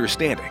biblical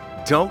understanding.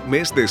 Don't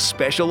miss this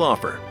special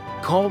offer.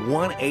 Call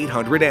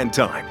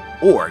 1-800-END-TIME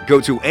or go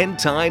to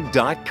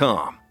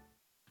endtime.com.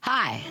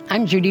 Hi,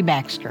 I'm Judy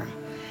Baxter.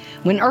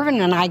 When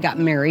Irvin and I got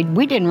married,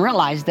 we didn't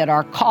realize that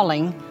our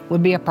calling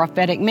would be a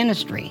prophetic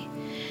ministry.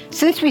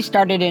 Since we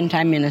started End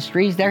Time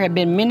Ministries, there have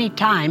been many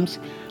times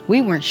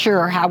we weren't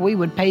sure how we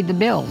would pay the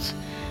bills,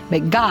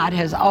 but God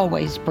has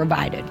always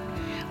provided.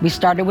 We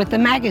started with a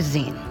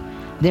magazine,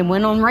 then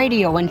went on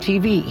radio and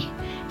TV,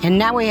 and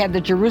now we have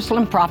the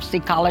Jerusalem Prophecy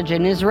College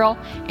in Israel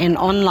and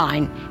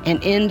online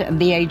and End of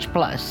the Age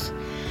Plus.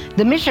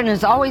 The mission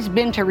has always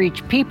been to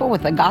reach people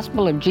with the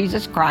gospel of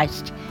Jesus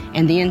Christ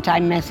and the end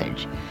time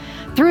message.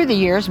 Through the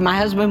years, my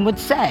husband would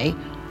say,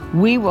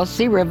 we will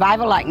see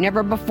revival like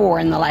never before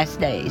in the last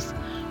days.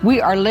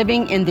 We are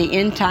living in the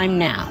end time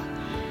now.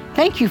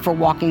 Thank you for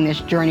walking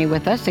this journey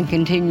with us and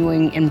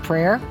continuing in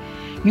prayer.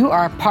 You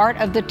are a part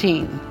of the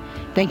team.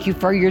 Thank you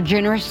for your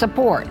generous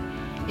support.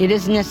 It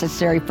is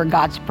necessary for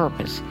God's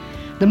purpose.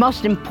 The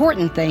most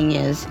important thing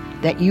is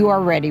that you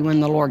are ready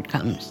when the Lord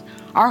comes.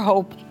 Our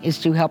hope is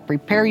to help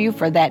prepare you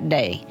for that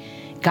day.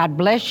 God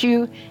bless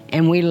you,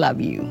 and we love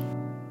you.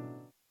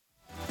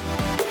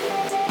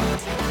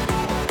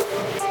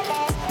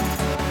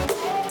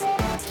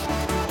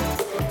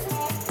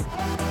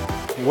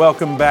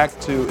 Welcome back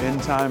to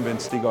End Time.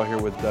 Vince Stegall here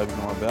with Doug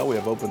Norvell. We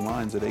have open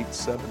lines at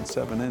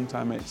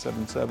 877-END-TIME,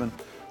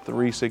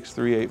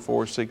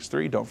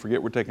 877-363-8463. Don't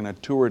forget, we're taking a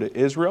tour to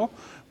Israel.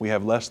 We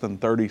have less than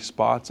 30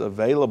 spots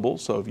available,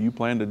 so if you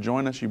plan to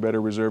join us, you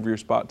better reserve your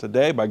spot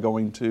today by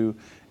going to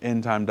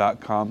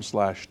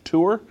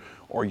endtime.com/tour,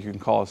 or you can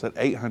call us at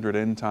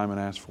 800-END-TIME and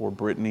ask for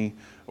Brittany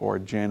or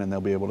Jen, and they'll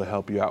be able to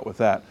help you out with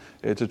that.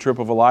 It's a trip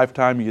of a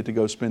lifetime. You get to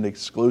go spend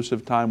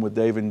exclusive time with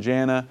Dave and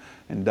Jana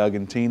and Doug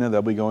and Tina.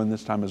 They'll be going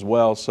this time as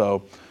well,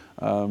 so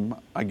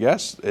I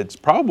guess it's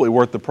probably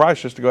worth the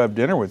price just to go have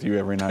dinner with you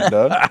every night,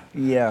 Doug.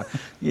 Yeah,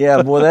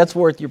 boy, that's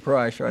worth your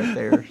price right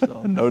there.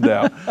 So. No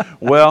doubt.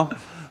 Well,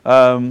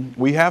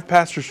 We have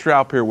Pastor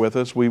Stroup here with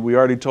us. We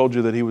already told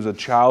you that he was a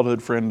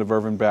childhood friend of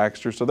Irvin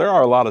Baxter. So there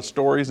are a lot of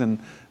stories, and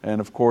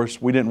of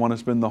course, we didn't want to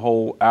spend the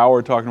whole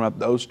hour talking about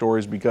those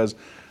stories because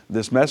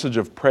this message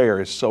of prayer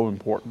is so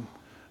important.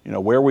 You know,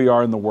 where we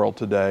are in the world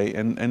today,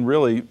 and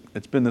really,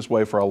 it's been this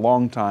way for a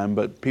long time,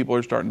 but people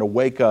are starting to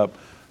wake up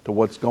to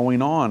what's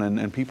going on,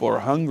 and people are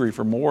hungry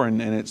for more,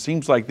 and it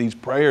seems like these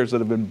prayers that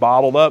have been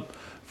bottled up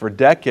for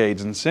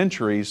decades and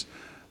centuries,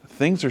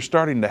 things are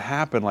starting to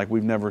happen like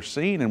we've never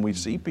seen, and we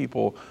see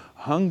people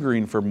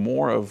hungering for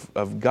more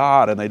of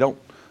God, and they don't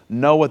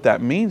know what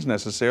that means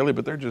necessarily,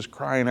 but they're just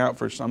crying out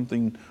for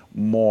something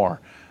more.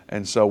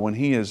 And so when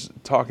he is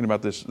talking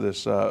about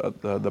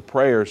the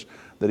prayers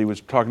that he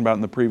was talking about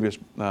in the previous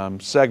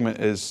segment,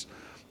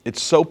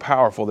 it's so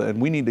powerful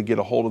and we need to get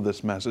a hold of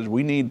this message.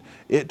 We need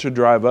it to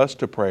drive us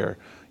to prayer.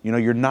 You know,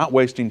 you're not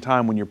wasting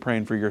time when you're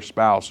praying for your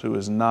spouse who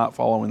is not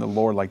following the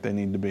Lord like they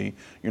need to be.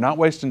 You're not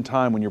wasting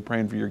time when you're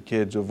praying for your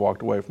kids who have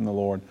walked away from the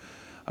Lord.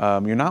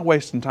 You're not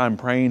wasting time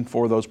praying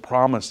for those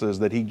promises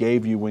that He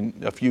gave you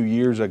a few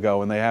years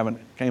ago and they haven't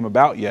came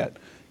about yet.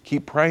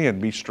 Keep praying.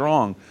 Be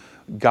strong.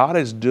 God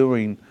is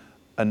doing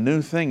a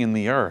new thing in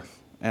the earth,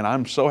 and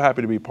I'm so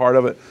happy to be part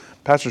of it.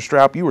 Pastor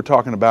Stroup, you were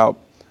talking about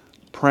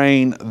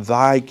praying,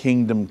 Thy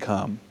kingdom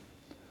come.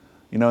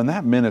 You know, and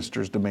that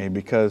ministers to me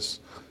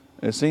because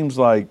it seems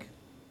like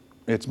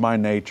it's my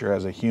nature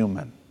as a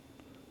human.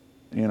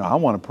 You know, I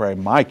want to pray,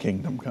 my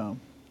kingdom come.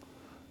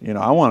 You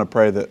know, I want to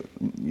pray that,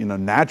 you know,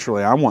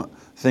 naturally I want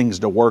things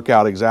to work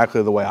out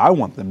exactly the way I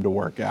want them to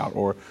work out,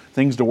 or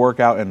things to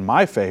work out in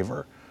my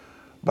favor.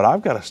 But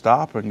I've got to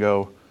stop and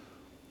go,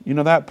 you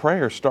know, that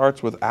prayer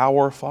starts with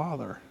our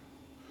Father.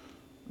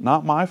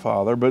 Not my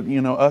Father, but,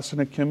 you know, us in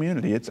a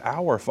community. It's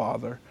our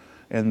Father.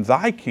 And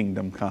Thy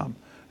kingdom come.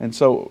 And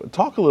so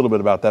talk a little bit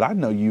about that. I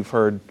know you've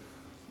heard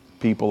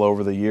people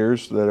over the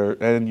years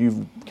and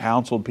you've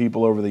counseled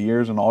people over the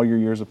years and all your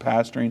years of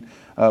pastoring.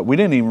 We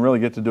didn't even really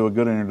get to do a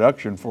good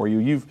introduction for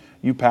you.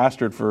 You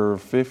pastored for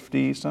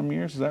 50 some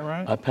years, is that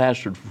right? I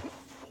pastored for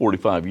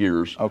 45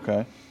 years.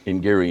 Okay. In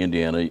Gary,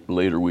 Indiana.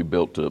 Later we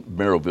built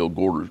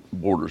Merrillville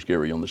Borders,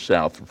 Gary, on the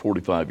south for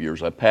 45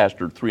 years. I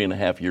pastored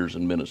 3.5 years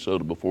in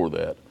Minnesota before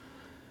that,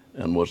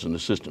 and was an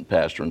assistant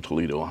pastor in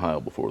Toledo,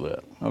 Ohio before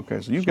that. Okay,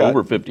 so you've got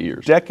over 50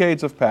 years.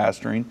 Decades of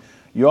pastoring.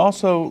 You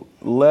also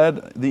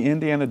led the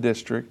Indiana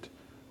District,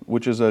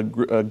 which is a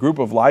group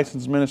of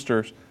licensed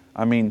ministers.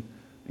 I mean,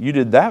 you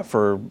did that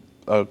for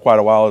quite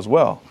a while as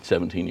well.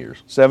 17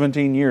 years.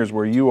 17 years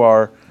where you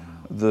are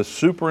the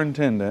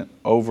superintendent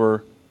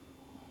over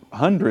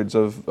hundreds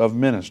of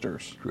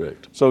ministers.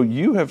 Correct. So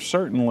you have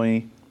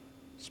certainly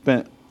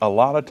spent a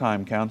lot of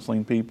time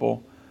counseling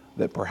people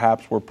that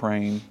perhaps were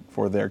praying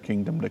for their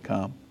kingdom to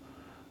come.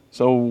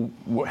 So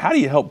how do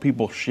you help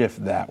people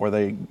shift that, where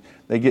they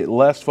get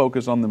less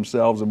focused on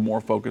themselves and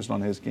more focused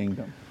on His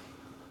kingdom?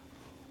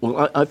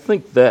 Well, I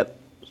think that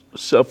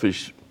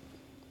selfish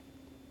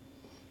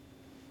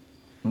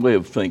way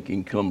of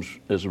thinking comes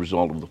as a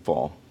result of the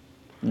fall.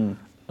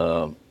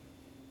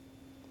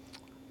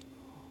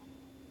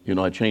 You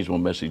know, I changed my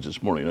message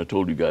this morning. I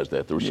told you guys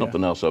that. There was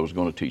something else I was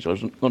going to teach. I was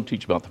going to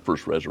teach about the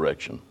first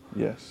resurrection.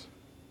 Yes.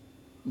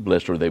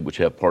 Blessed are they which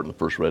have part in the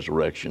first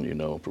resurrection, you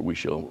know, for we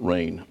shall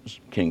reign as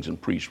kings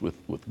and priests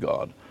with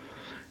God.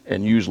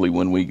 And usually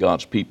when we,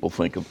 God's people,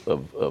 think of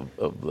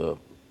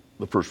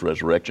the first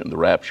resurrection, the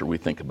rapture, we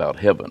think about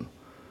heaven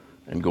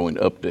and going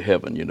up to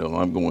heaven. You know,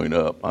 I'm going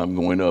up.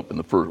 And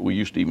the first, we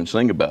used to even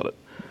sing about it.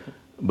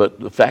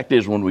 But the fact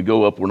is, when we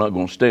go up, we're not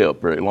going to stay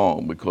up very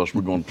long, because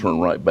we're going to turn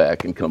right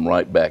back and come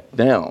right back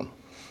down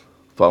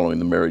following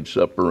the marriage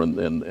supper and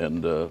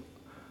the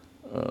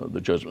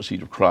judgment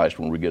seat of Christ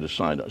when we get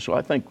assigned. So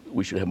I think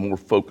we should have more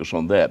focus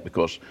on that,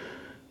 because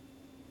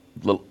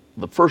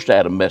the first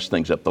Adam messed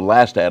things up. The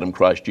last Adam,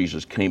 Christ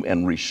Jesus, came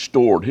and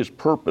restored. His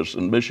purpose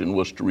and mission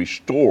was to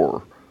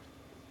restore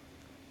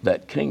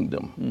that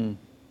kingdom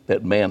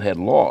that man had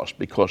lost,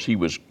 because he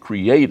was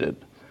created.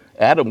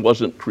 Adam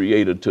wasn't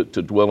created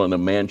to dwell in a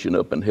mansion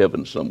up in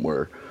heaven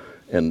somewhere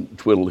and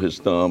twiddle his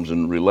thumbs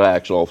and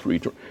relax all through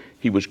eternity.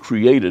 He was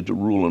created to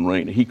rule and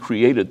reign.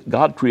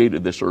 God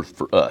created this earth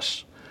for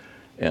us.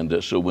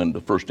 And so when the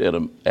first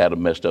Adam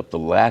messed up, the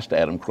last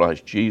Adam,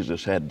 Christ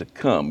Jesus, had to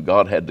come.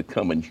 God had to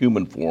come in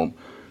human form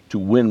to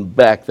win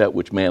back that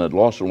which man had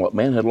lost. And what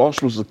man had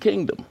lost was the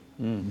kingdom.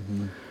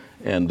 Mm-hmm.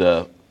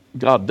 And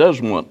God does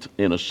want,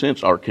 in a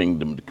sense, our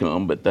kingdom to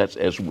come, but that's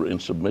as we're in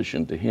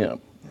submission to Him.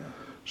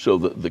 So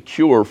the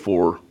cure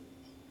for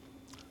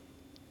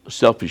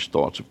selfish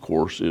thoughts, of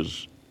course,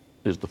 is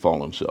the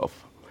fallen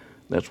self.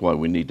 That's why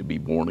we need to be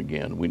born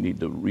again. We need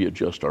to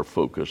readjust our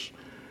focus.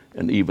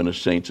 And even as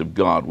saints of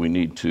God, we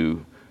need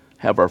to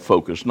have our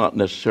focus not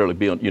necessarily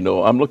be on, you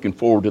know, I'm looking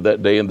forward to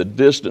that day in the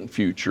distant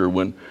future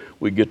when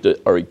we get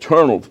to our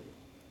eternal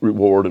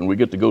reward and we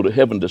get to go to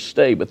heaven to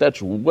stay, but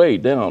that's way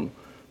down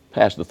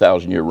past the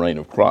 1,000-year reign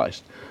of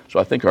Christ. So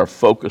I think our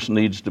focus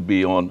needs to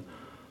be on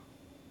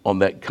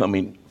that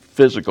coming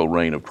physical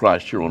reign of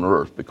Christ here on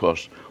earth,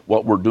 because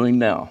what we're doing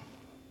now,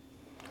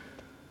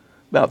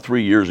 About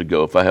 3 years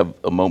ago, if I have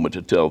a moment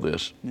to tell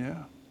this, Yeah.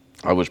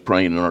 I was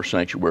praying in our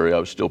sanctuary. I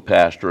was still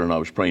pastor, and I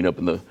was praying up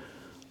in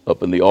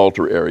the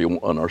altar area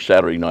on our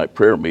Saturday night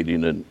prayer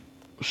meeting, and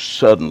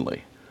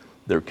suddenly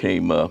there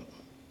came a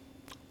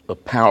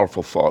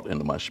powerful thought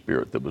into my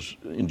spirit that was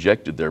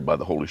injected there by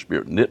the Holy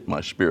Spirit, knit my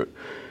spirit.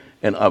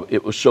 And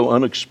it was so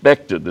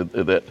unexpected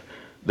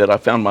that I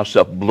found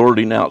myself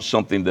blurting out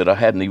something that I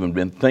hadn't even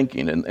been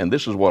thinking. And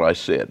this is what I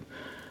said.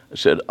 I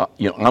said,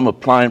 I'm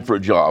applying for a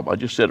job. I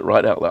just said it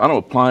right out loud. I'm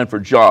applying for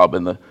a job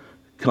in the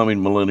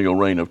coming millennial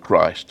reign of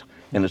Christ.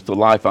 And it's the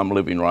life I'm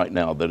living right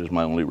now that is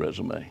my only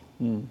resume.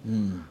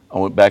 Mm-hmm. I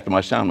went back to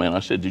my sound man. I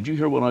said, did you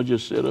hear what I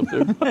just said up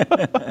there?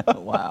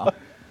 Wow.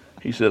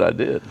 He said, I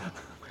did.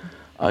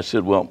 I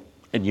said, well,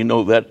 and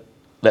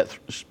that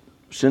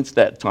since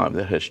that time,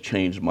 that has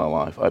changed my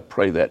life. I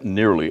pray that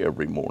nearly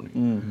every morning.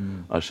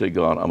 Mm-hmm. I say,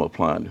 God, I'm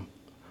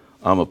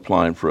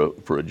applying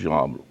for a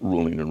job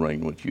ruling and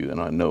reigning with you,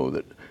 and I know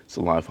that it's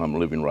the life I'm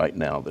living right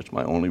now that's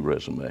my only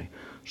resume.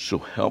 So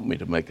help me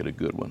to make it a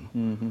good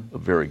one, a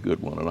very good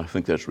one. And I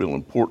think that's real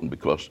important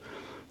because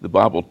the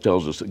Bible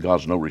tells us that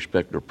God's no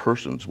respecter of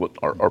persons. What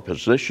our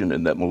position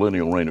in that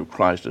millennial reign of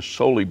Christ is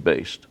solely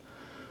based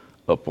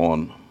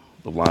upon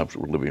the lives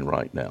we're living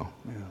right now.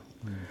 Yeah.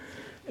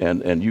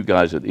 And you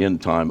guys at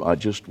End Time, I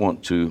just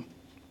want to,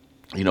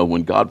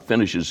 when God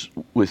finishes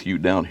with you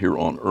down here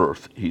on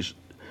earth, He's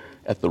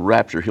at the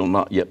rapture, He'll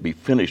not yet be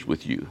finished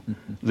with you.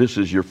 Mm-hmm. This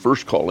is your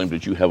first calling,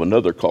 but you have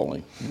another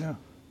calling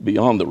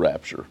beyond the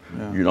rapture.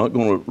 Yeah. You're not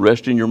going to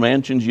rest in your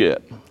mansions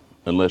yet,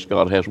 unless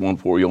God has one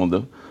for you on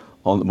the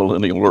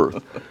millennial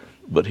earth.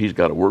 But He's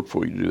got a work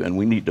for you to do, and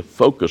we need to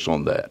focus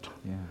on that.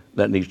 Yeah.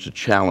 That needs to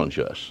challenge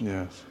us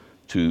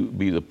to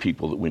be the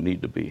people that we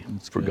need to be.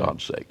 That's for good.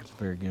 God's sake. That's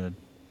very good.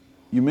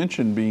 You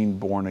mentioned being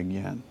born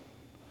again.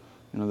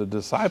 The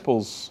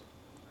disciples,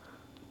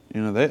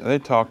 they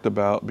talked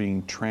about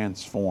being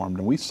transformed,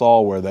 and we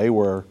saw where they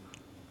were.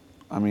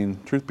 I mean,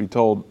 truth be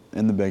told,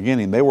 in the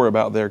beginning, they were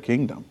about their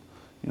kingdom.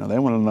 They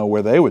wanted to know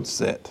where they would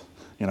sit.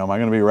 Am I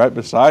going to be right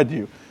beside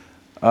you?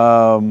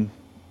 And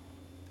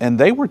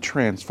they were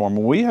transformed.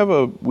 We have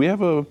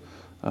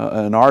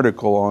an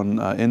article on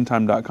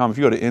endtime.com. If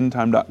you go to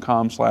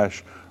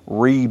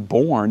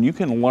endtime.com/reborn, you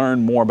can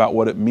learn more about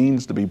what it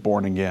means to be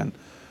born again.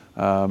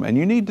 And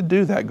you need to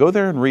do that. Go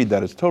there and read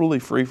that. It's totally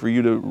free for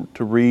you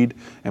to read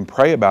and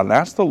pray about it.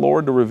 Ask the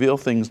Lord to reveal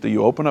things to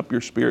you. Open up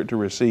your spirit to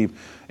receive.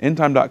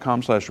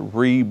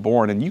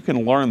 Endtime.com/reborn. And you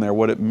can learn there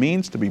what it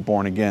means to be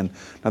born again.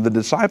 Now, the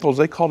disciples,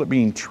 they called it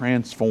being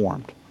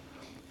transformed.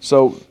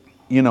 So,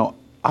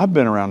 I've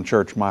been around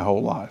church my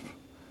whole life.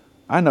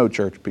 I know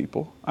church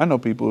people. I know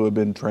people who have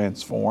been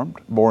transformed,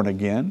 born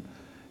again,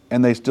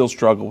 and they still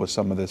struggle with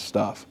some of this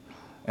stuff.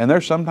 And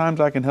there's sometimes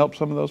I can help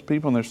some of those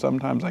people, and there's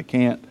sometimes I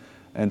can't.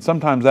 And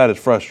sometimes that is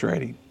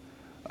frustrating.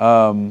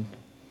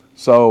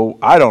 So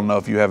I don't know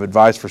if you have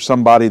advice for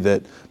somebody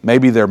that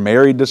maybe they're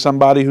married to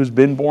somebody who's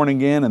been born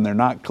again and they're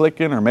not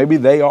clicking, or maybe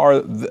they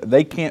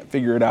can't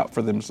figure it out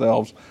for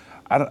themselves.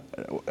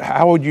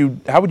 How would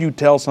you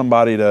tell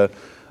somebody to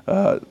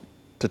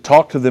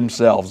talk to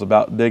themselves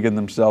about digging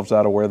themselves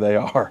out of where they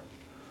are?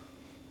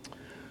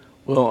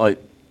 Well,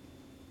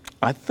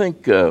 I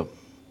think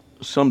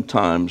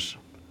sometimes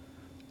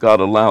God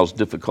allows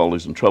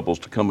difficulties and troubles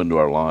to come into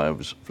our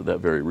lives for that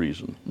very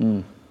reason,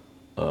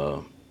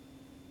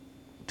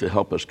 to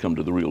help us come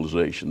to the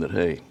realization that,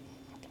 hey,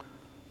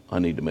 I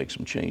need to make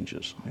some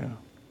changes. Yeah.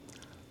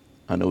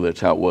 I know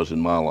that's how it was in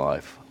my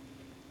life.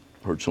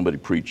 I heard somebody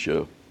preach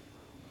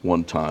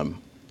one time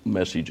a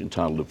message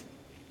entitled, "If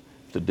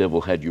the devil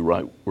had you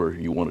right where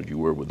you wanted you,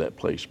 where would that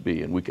place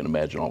be?" And we can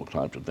imagine all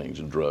types of things,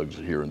 and drugs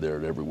here and there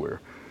and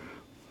everywhere.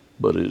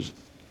 But his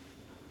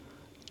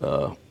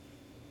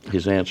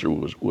answer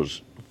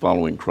was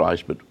following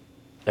Christ, but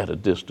at a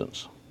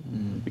distance.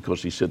 Mm-hmm.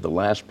 Because he said the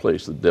last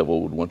place the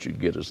devil would want you to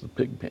get is the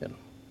pig pen.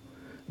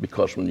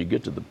 Because when you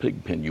get to the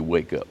pig pen, you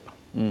wake up.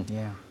 Mm.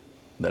 Yeah.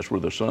 That's where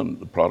the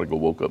prodigal,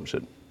 woke up and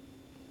said,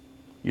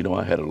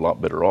 I had it a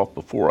lot better off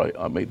before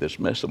I made this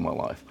mess of my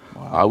life.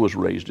 Wow. I was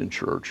raised in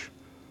church.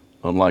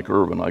 Unlike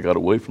Irvin, I got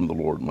away from the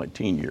Lord in my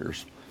teen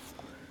years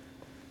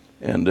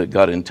and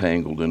got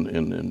entangled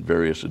in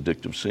various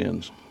addictive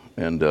sins.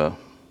 And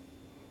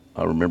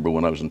I remember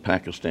when I was in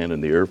Pakistan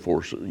in the Air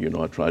Force,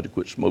 I tried to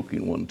quit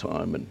smoking one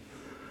time, and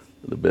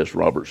the best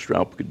Robert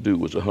Stroup could do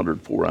was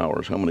 104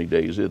 hours. How many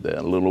days is that?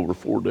 A little over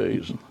 4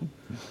 days.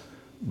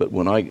 But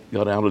when I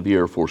got out of the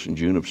Air Force in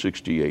June of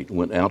 '68,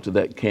 went out to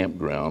that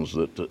campgrounds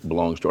that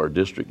belongs to our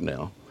district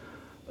now,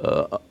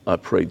 I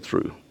prayed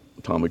through.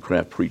 Tommy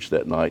Kraft preached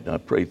that night, and I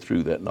prayed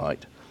through that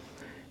night.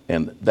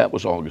 And that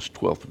was August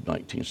 12th of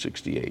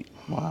 1968.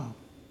 Wow.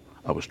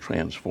 I was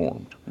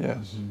transformed.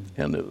 Yes.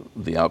 And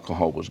the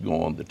alcohol was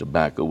gone, the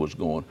tobacco was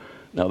gone.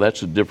 Now that's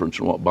the difference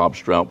in what Bob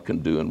Stroup can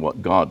do and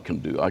what God can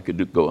do. I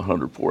could go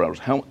 104 hours.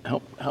 How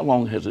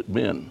long has it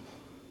been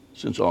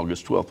since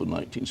August 12th of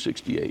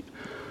 1968?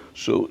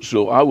 So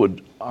I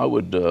would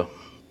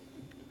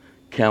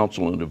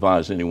counsel and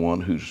advise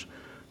anyone who's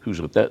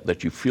at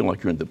that you feel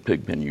like you're in the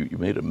pig pen. You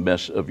made a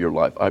mess of your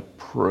life. I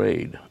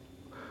prayed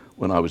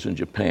when I was in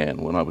Japan,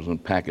 when I was in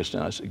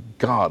Pakistan. I said,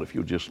 God, if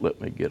you'll just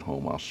let me get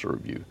home, I'll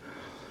serve you.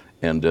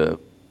 And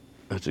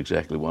that's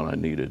exactly what I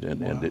needed,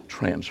 and it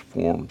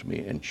transformed me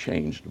and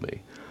changed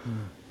me.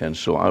 And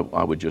so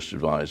I would just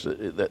advise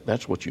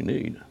that's what you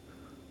need.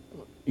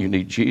 You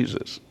need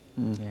Jesus.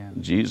 Yeah.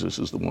 Jesus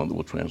is the one that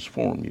will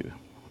transform you.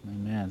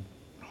 Amen.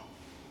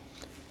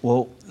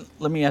 Well,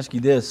 let me ask you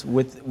this.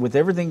 With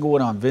everything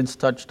going on, Vince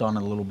touched on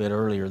it a little bit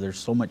earlier, there's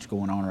so much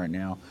going on right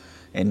now.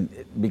 And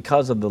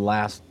because of the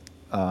last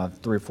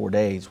 3 or 4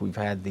 days, we've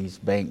had these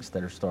banks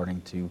that are starting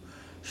to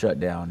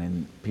shut down,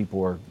 and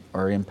people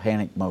are in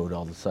panic mode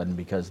all of a sudden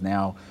because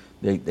now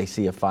they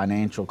see a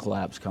financial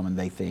collapse coming,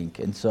 they think.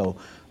 And so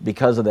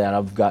because of that,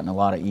 I've gotten a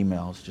lot of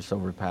emails just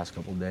over the past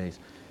couple of days.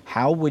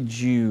 How would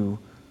you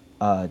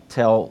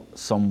tell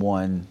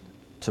someone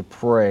to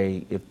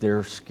pray if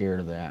they're scared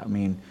of that? I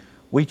mean,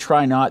 we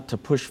try not to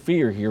push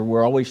fear here.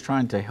 We're always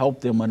trying to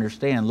help them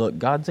understand, look,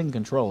 God's in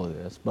control of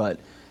this. But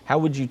how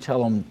would you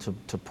tell them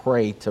to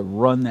pray to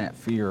run that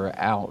fear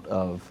out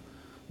of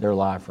their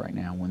life right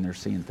now when they're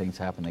seeing things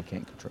happen they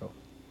can't control?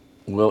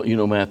 Well,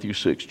 Matthew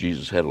 6,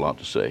 Jesus had a lot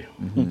to say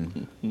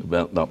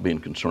about not being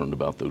concerned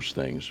about those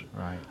things.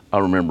 Right. I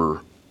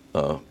remember,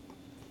 what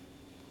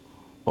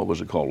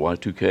was it called,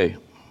 Y2K?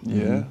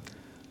 Yeah.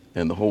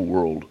 And the whole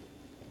world,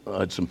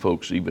 I had some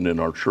folks even in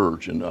our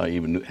church, and I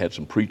even had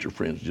some preacher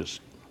friends just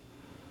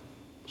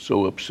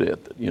so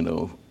upset that,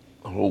 the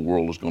whole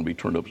world was going to be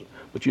turned up.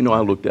 But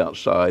I looked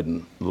outside,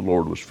 and the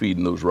Lord was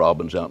feeding those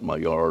robins out in my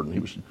yard,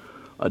 and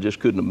I just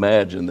couldn't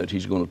imagine that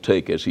he's going to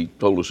take, as he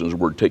told us in his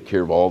word, take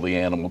care of all the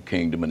animal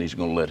kingdom, and he's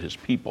going to let his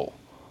people.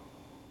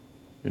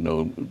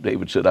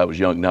 David said, I was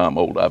young, now I'm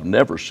old. I've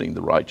never seen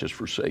the righteous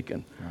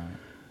forsaken. Right.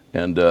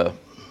 And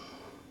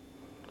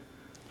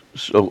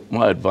so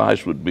my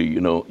advice would be,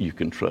 you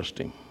can trust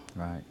him.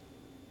 Right.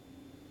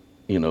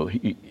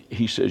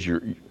 He says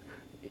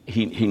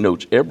he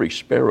notes every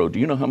sparrow. Do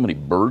you know how many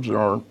birds there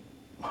are?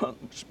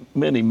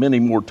 Many, many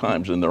more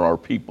times than there are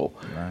people.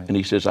 Right. And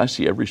he says, I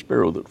see every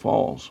sparrow that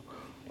falls.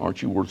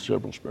 Aren't you worth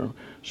several sparrows?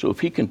 So if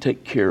he can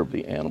take care of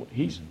the animal,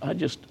 I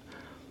just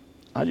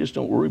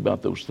don't worry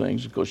about those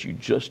things, because you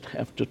just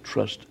have to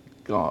trust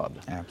God.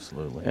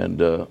 Absolutely.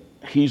 And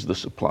he's the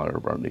supplier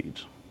of our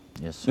needs.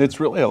 Yes, sir.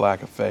 It's really a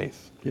lack of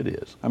faith. It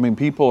is. I mean,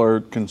 people are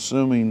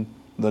consuming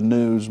the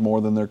news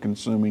more than they're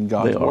consuming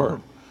God's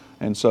word.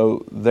 And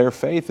so their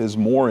faith is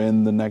more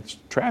in the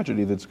next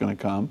tragedy that's going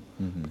to come,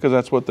 because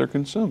that's what they're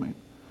consuming.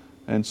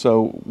 And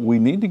so we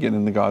need to get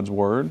into God's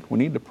word. We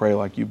need to pray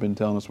like you've been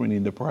telling us we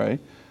need to pray.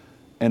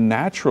 And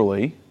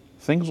naturally,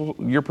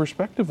 your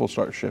perspective will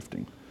start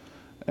shifting.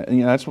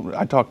 And, that's what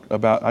I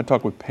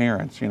talk with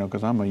parents,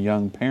 because I'm a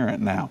young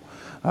parent now.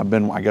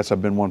 I guess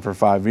I've been one for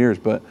 5 years,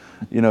 but,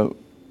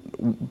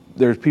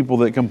 there's people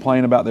that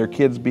complain about their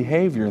kids'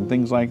 behavior and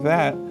things like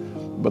that,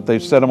 but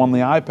they've set them on the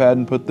iPad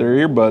and put their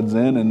earbuds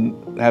in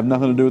and have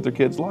nothing to do with their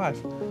kid's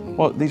life.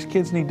 Well, these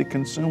kids need to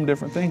consume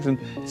different things, and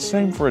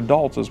same for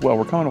adults as well.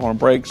 We're coming up on a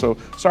break, so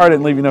sorry I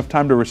didn't leave you enough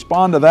time to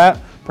respond to that.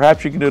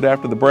 Perhaps you can do it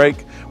after the break.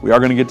 We are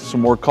going to get to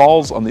some more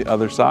calls on the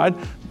other side.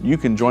 You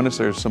can join us.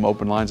 There's some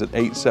open lines at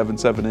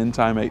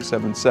 877-END-TIME,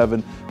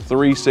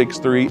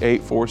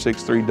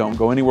 877-363-8463. Don't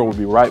go anywhere. We'll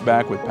be right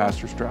back with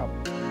Pastor Stroup.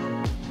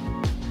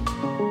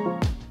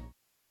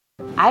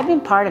 I've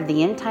been part of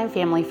the End Time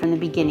family from the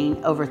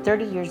beginning over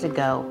 30 years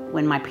ago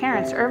when my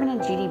parents, Irvin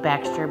and Judy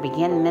Baxter,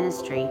 began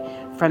ministry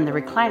from the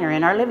recliner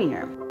in our living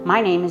room.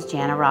 My name is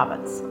Jana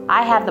Robbins.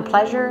 I have the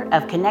pleasure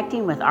of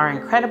connecting with our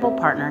incredible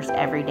partners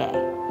every day.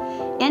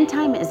 End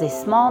Time is a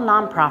small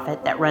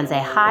nonprofit that runs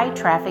a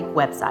high-traffic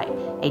website,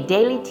 a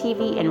daily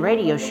TV and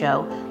radio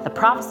show, the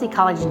Prophecy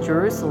College in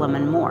Jerusalem,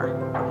 and more.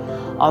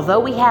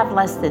 Although we have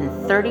less than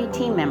 30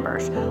 team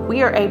members,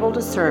 we are able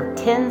to serve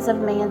tens of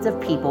millions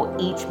of people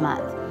each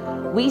month.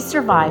 We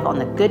survive on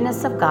the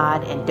goodness of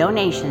God and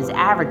donations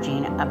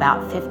averaging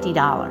about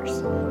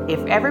 $50.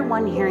 If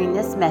everyone hearing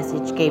this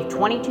message gave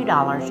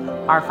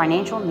 $22, our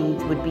financial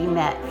needs would be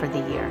met for the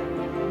year.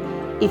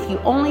 If you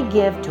only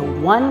give to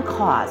one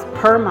cause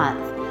per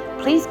month,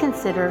 please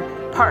consider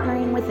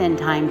partnering with End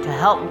Time to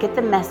help get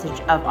the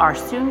message of our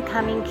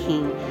soon-coming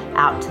King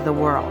out to the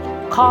world.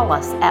 Call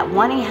us at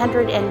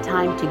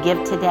 1-800-END-TIME to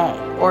give today,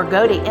 or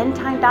go to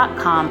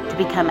endtime.com to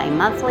become a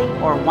monthly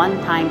or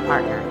one-time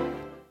partner.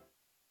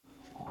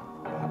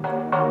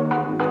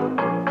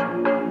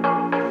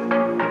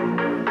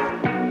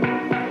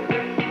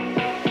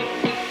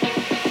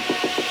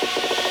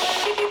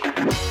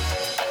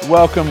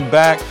 Welcome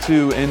back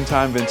to End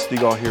Time. Vince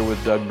Stegall here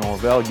with Doug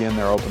Norvell. Again,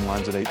 there are open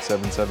lines at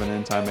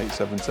 877-END-TIME,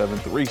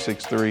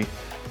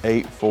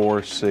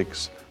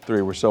 877-363-8463.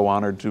 We're so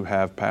honored to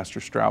have Pastor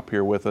Stroup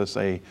here with us,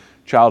 a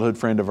childhood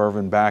friend of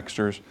Irvin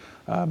Baxter's.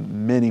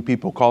 Many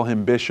people call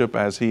him Bishop,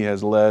 as he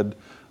has led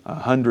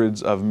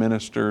hundreds of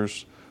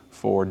ministers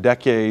for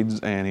decades,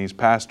 and he's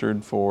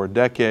pastored for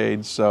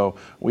decades. So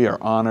we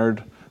are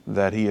honored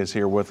that he is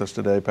here with us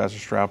today. Pastor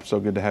Stroup, so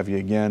good to have you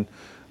again.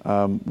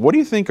 What do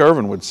you think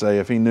Irvin would say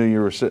if he knew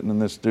you were sitting in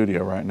this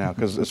studio right now?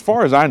 Because as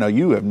far as I know,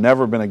 you have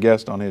never been a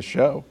guest on his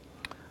show.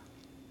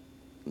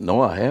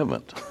 No, I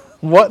haven't.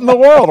 What in the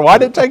world? Why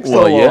did it take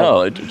so long?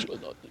 Well,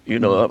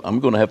 yeah, I'm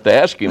going to have to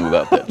ask him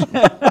about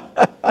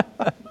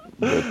that.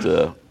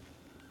 But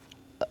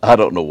I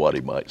don't know what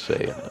he might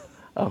say.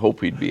 I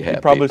hope he'd be happy.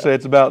 He'd probably say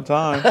it's about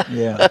time.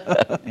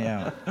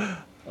 Yeah.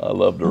 I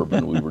loved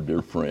Urban. We were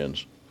dear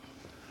friends.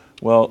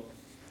 Well,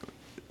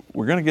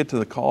 we're going to get to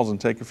the calls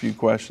and take a few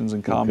questions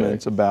and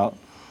comments about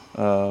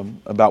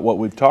what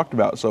we've talked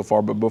about so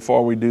far. But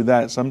before we do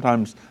that,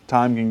 sometimes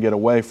time can get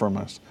away from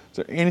us. Is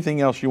there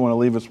anything else you want to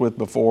leave us with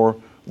before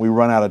we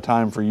run out of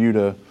time for you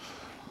to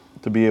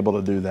be able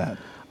to do that?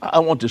 I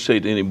want to say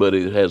to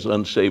anybody that has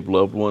unsaved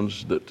loved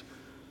ones that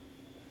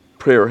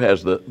prayer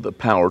has the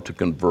power to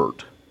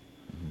convert.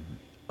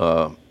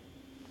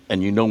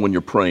 And you know when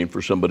you're praying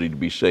for somebody to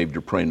be saved,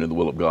 you're praying in the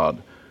will of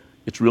God.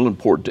 It's real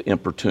important to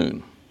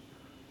importune,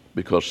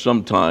 because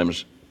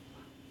sometimes,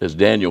 as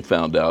Daniel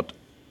found out,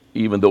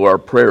 even though our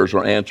prayers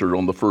are answered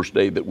on the first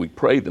day that we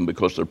pray them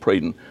because they're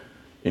prayed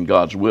in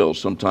God's will,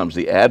 sometimes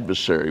the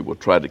adversary will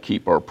try to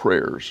keep our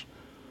prayers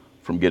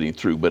from getting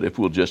through. But if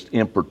we'll just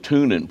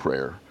importune in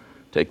prayer,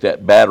 take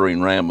that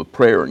battering ram of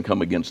prayer and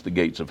come against the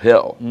gates of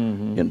hell,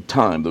 in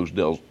time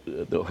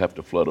they'll have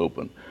to flood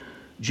open.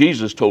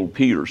 Jesus told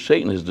Peter,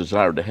 Satan has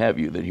desired to have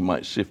you that he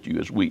might sift you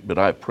as wheat, but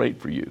I've prayed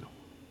for you.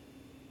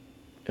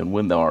 And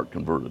when thou art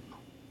converted,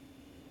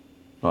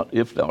 not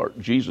if thou art.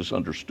 Jesus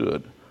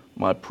understood,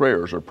 my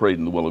prayers are prayed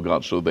in the will of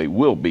God, so they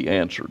will be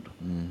answered.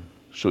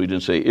 So he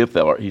didn't say if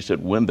thou art, he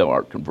said when thou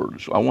art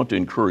converted. So I want to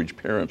encourage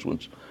parents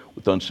with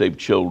unsaved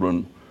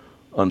children,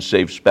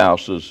 unsaved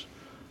spouses,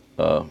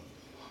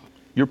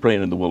 you're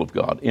praying in the will of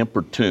God,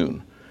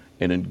 importune,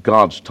 and in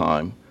God's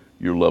time,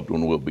 your loved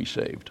one will be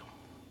saved.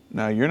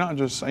 Now, you're not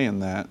just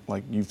saying that,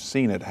 like you've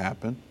seen it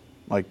happen,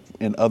 like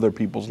in other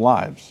people's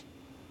lives.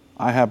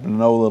 I happen to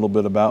know a little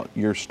bit about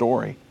your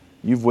story.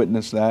 You've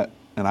witnessed that,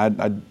 and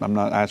I'm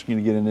not asking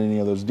you to get into any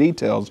of those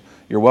details.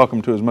 You're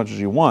welcome to as much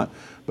as you want,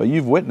 but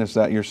you've witnessed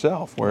that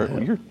yourself, where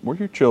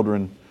your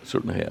children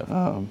certainly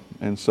have.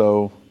 And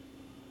so,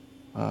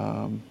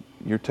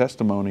 your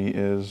testimony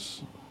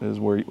is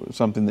where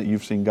something that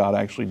you've seen God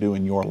actually do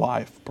in your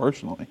life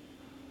personally.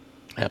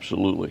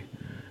 Absolutely.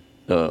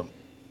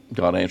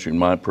 God answering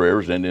my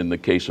prayers, and in the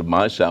case of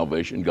my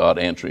salvation, God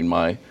answering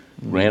my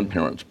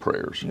grandparents'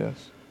 prayers.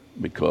 Yes.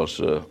 Because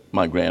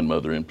my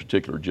grandmother in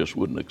particular just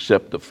wouldn't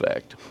accept the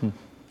fact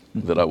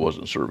that I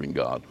wasn't serving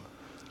God.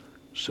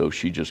 So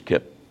she just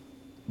kept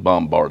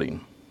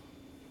bombarding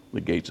the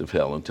gates of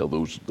hell until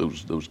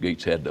those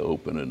gates had to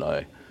open and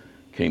I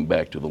came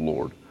back to the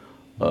Lord.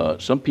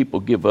 Some people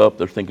give up.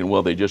 They're thinking,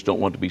 well, they just don't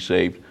want to be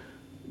saved.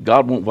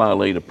 God won't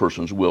violate a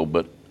person's will,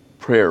 but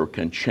prayer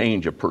can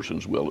change a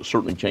person's will. It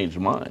certainly changed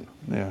mine.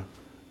 Yeah.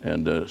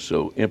 And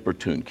so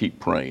importune, keep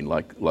praying,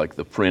 like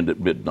the friend at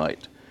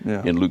midnight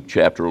in Luke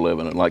chapter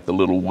 11, and like the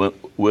little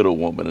widow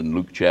woman in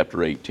Luke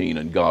chapter 18,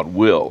 and God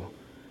will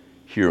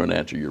hear and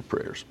answer your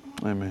prayers.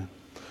 Amen.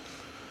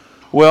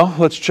 Well,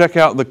 let's check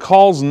out the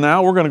calls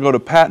now. We're going to go to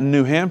Pat in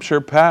New Hampshire.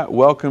 Pat,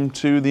 welcome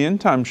to the End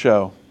Time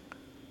Show.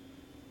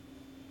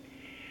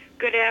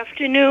 Good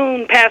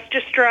afternoon,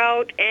 Pastor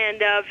Stroup and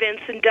Vince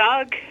and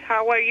Doug.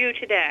 How are you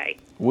today?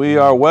 We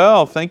are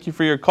well. Thank you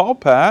for your call,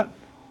 Pat.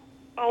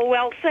 Oh,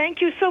 well, thank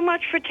you so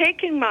much for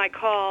taking my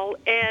call.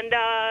 And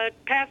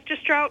Pastor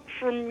Stroup,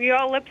 from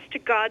your lips to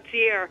God's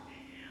ear,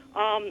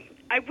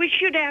 I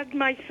wish you'd add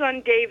my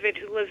son David,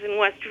 who lives in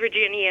West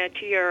Virginia,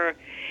 to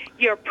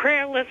your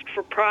prayer list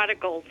for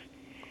prodigals.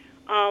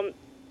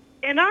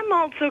 And I'm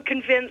also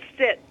convinced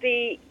that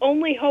the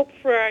only hope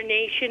for our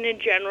nation in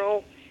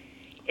general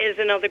is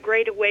another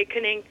great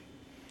awakening.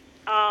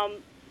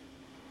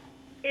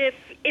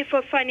 If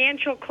a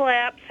financial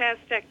collapse has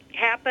to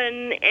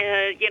happen,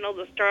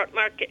 the stock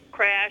market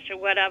crash or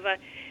whatever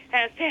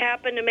has to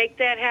happen to make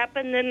that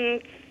happen,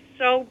 then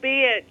so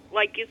be it.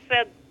 Like you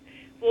said,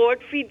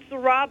 Lord feeds the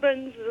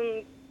robins,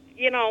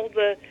 and all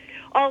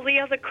the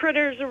other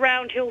critters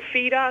around. He'll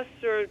feed us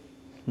or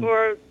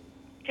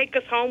take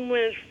us home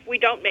if we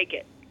don't make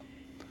it.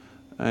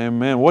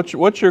 Amen.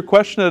 What's your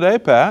question today,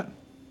 Pat?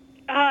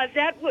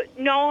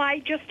 No, I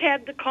just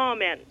had the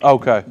comment.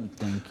 Okay.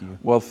 Thank you.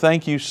 Well,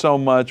 thank you so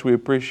much. We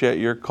appreciate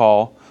your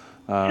call.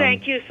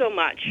 Thank you so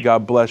much.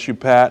 God bless you,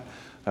 Pat.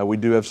 We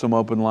do have some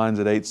open lines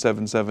at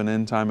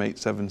 877-END-TIME,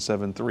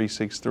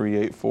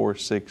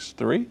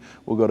 877-363-8463.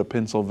 We'll go to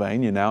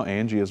Pennsylvania now.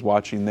 Angie is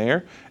watching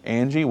there.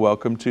 Angie,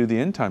 welcome to the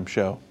End Time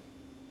Show.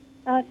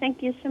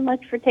 Thank you so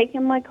much for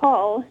taking my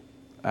call.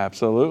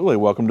 Absolutely.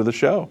 Welcome to the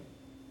show.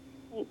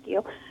 Thank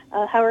you.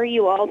 How are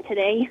you all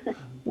today?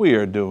 We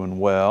are doing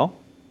well.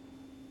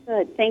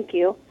 Good, thank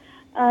you.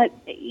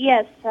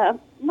 Yes,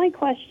 my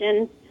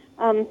question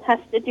has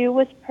to do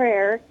with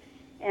prayer,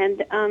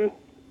 and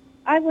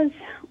I was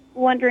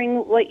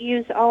wondering what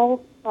you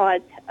all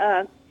thought.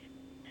 I'll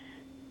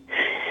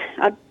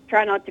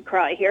try not to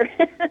cry here,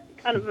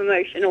 kind of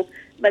emotional,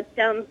 but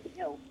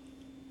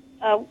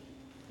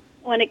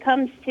when it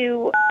comes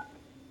to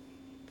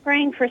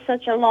praying for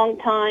such a long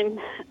time,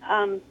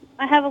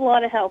 I have a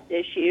lot of health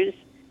issues,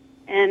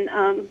 and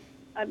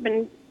I've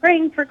been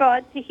praying for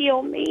God to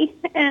heal me,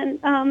 and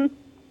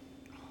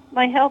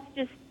my health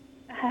just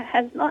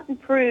has not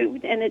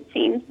improved, and it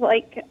seems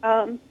like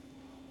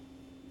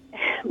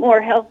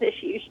more health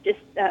issues just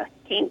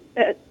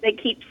they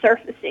keep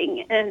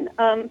surfacing, and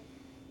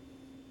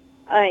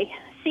I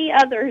see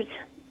others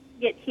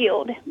get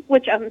healed,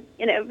 which I'm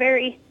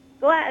very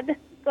glad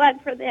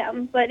for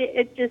them, but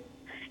it just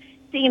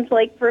seems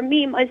like for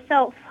me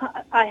myself,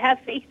 I have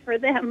faith for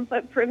them,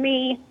 but for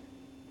me,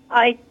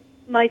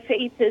 my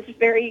faith is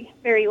very,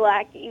 very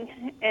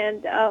lacking,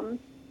 and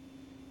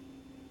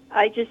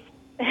I just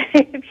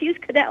if you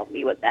could help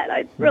me with that,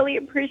 I'd really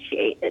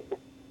appreciate it.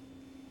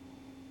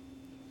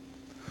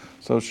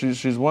 So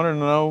she's wanting to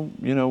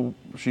know,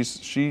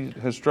 she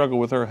has struggled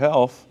with her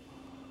health,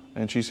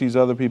 and she sees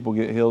other people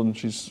get healed, and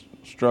she's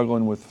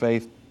struggling with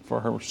faith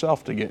for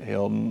herself to get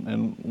healed.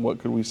 And what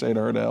could we say to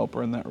her to help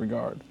her in that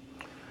regard?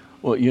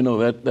 Well,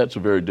 that's a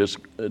very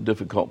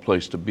difficult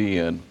place to be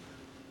in.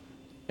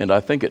 And I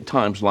think at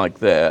times like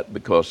that,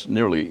 because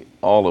nearly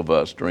all of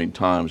us during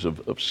times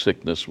of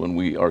sickness, when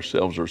we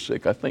ourselves are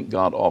sick, I think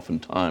God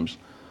oftentimes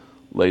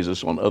lays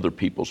us on other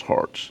people's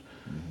hearts,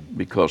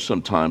 because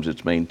sometimes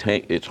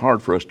it's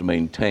hard for us to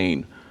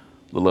maintain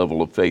the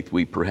level of faith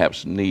we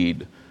perhaps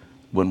need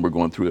when we're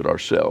going through it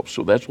ourselves.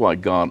 So that's why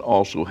God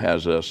also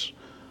has us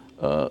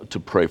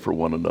to pray for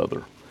one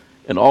another.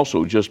 And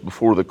also, just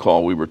before the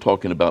call, we were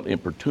talking about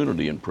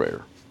importunity in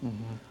prayer.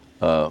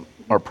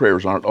 Our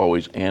prayers aren't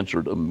always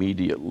answered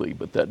immediately,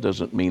 but that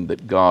doesn't mean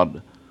that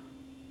God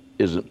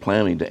isn't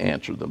planning to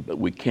answer them, but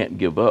we can't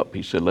give up.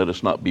 He said, let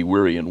us not be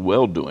weary in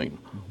well-doing,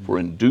 for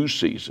in due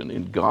season,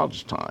 in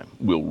God's time,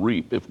 we'll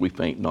reap if we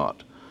faint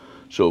not.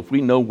 So if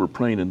we know we're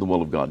praying in the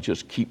will of God,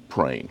 just keep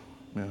praying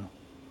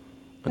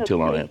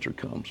until our answer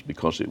comes,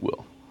 because it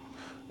will.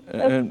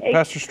 And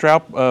Pastor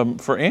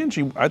Stroup, for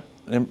Angie,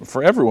 and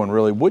for everyone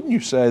really, wouldn't you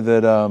say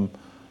that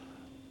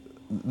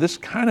this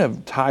kind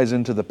of ties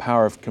into the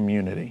power of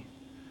community?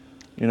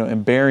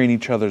 And bearing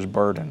each other's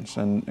burdens.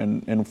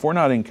 And if we're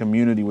not in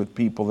community with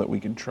people that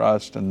we can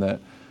trust and that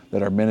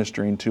are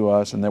ministering to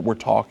us and that we're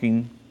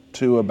talking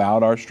to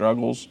about our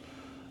struggles,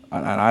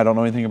 and I don't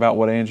know anything about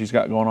what Angie's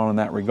got going on in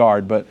that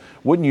regard, but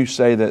wouldn't you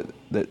say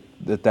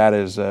that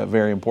is a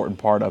very important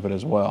part of it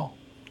as well?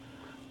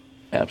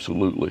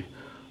 Absolutely.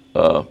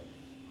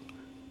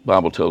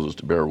 Bible tells us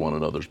to bear one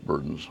another's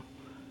burdens,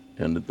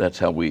 and that's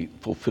how we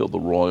fulfill the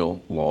royal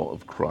law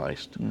of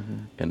Christ.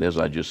 And as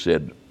I just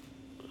said,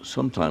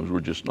 sometimes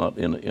we're just not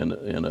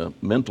in a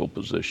mental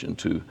position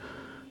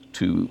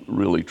to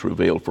really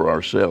travail for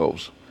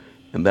ourselves.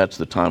 And that's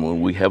the time when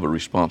we have a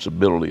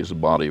responsibility as a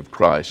body of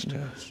Christ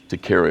to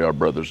carry our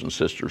brothers and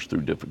sisters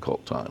through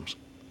difficult times.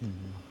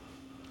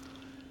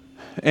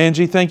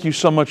 Angie, thank you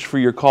so much for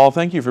your call.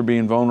 Thank you for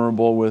being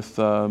vulnerable with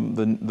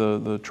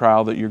the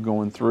trial that you're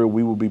going through.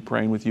 We will be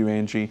praying with you,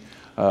 Angie.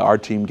 Our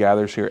team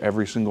gathers here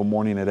every single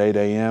morning at 8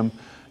 a.m.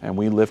 and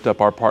we lift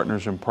up our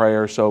partners in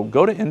prayer. So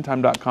go to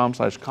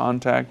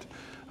endtime.com/contact,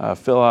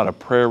 fill out a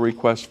prayer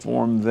request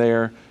form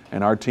there,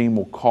 and our team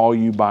will call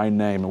you by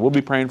name. And we'll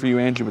be praying for you,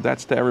 Angie, but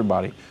that's to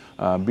everybody.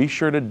 Be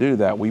sure to do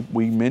that.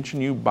 We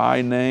mention you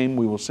by name.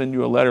 We will send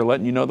you a letter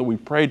letting you know that we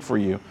prayed for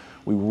you.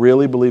 We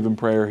really believe in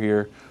prayer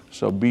here,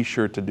 so be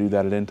sure to do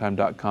that at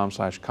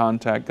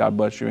endtime.com/contact. God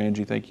bless you,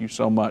 Angie. Thank you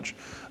so much.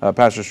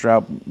 Pastor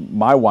Stroup,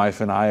 my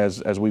wife and I,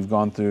 as we've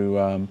gone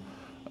through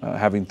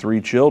having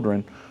 3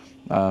 children,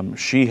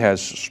 she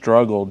has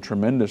struggled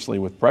tremendously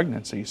with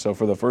pregnancy. So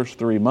for the first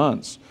 3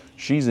 months,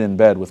 she's in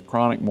bed with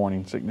chronic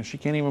morning sickness. She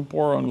can't even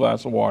pour her own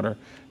glass of water.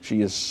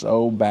 She is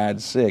so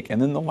bad sick. And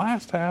then the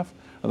last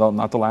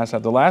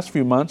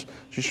few months,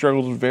 she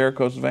struggles with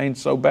varicose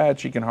veins so bad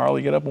she can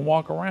hardly get up and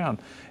walk around.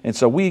 And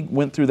so we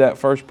went through that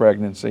first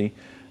pregnancy,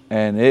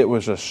 and it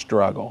was a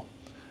struggle.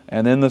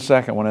 And then the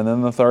second one, and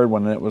then the third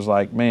one, and it was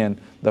like, man,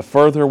 the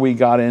further we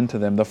got into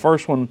them, the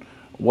first one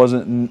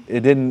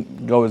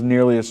didn't go as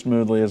nearly as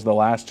smoothly as the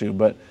last 2,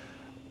 but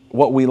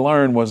what we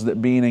learned was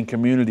that being in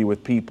community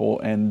with people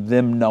and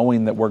them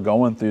knowing that we're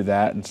going through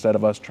that, instead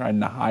of us trying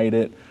to hide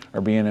it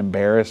or being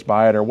embarrassed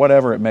by it or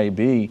whatever it may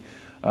be,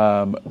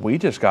 we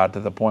just got to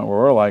the point where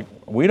we're like,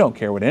 we don't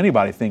care what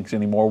anybody thinks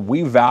anymore.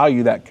 We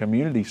value that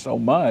community so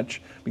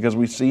much because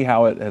we see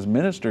how it has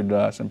ministered to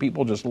us, and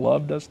people just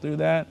loved us through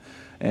that.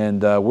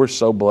 And we're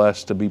so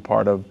blessed to be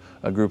part of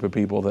a group of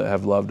people that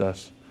have loved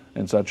us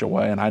in such a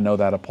way. And I know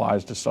that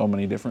applies to so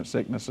many different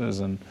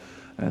sicknesses. And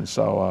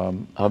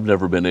so I've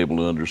never been able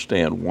to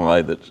understand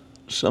why that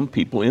some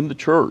people in the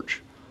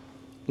church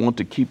want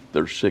to keep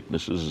their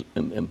sicknesses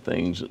and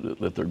things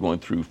that they're going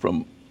through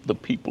from the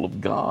people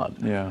of God.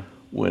 Yeah.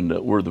 When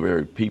we're the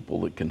very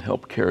people that can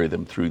help carry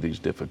them through these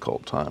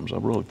difficult times. I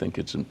really think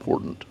it's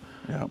important,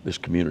 this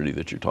community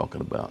that you're talking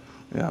about.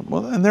 Yeah,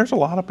 well, and there's a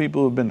lot of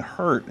people who've been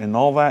hurt and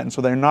all that, and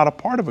so they're not a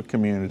part of a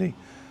community.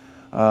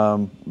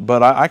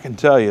 But I can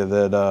tell you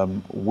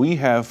that we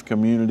have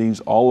communities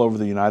all over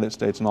the United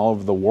States and all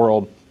over the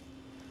world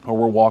who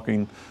we're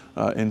walking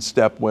in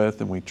step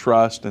with and we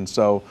trust. And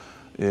so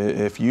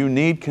If you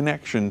need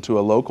connection to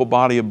a local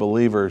body of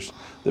believers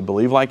that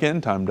believe like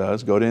End Time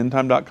does, go to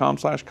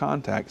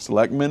endtime.com/contact,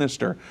 select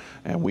minister,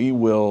 and we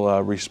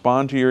will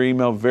respond to your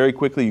email very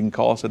quickly. You can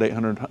call us at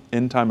 800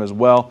 End Time as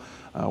well.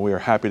 We are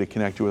happy to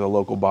connect you with a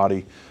local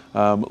body.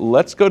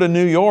 Let's go to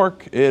New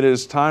York. It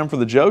is time for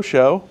the Joe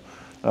Show.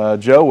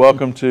 Joe,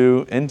 welcome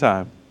to End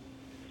Time.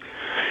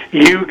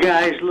 You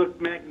guys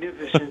look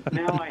magnificent.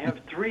 Now I have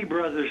 3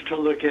 brothers to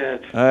look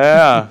at.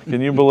 Yeah,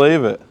 can you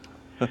believe it?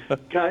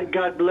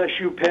 God bless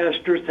you,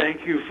 Pastor.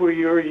 Thank you for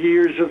your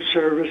years of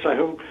service. I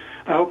hope,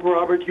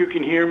 Robert, you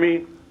can hear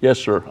me. Yes,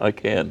 sir, I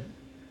can.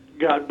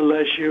 God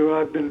bless you.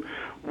 I've been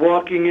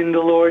walking in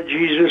the Lord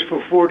Jesus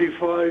for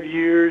 45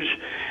 years,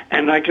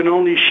 and I can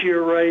only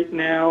share right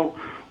now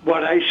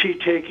what I see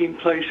taking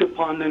place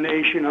upon the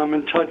nation. I'm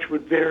in touch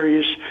with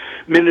various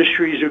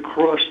ministries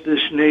across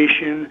this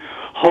nation.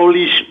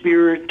 Holy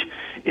Spirit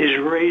is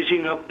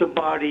raising up the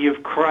body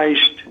of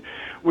Christ.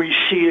 We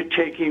see it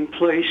taking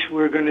place.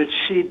 We're going to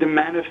see the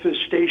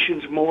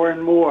manifestations more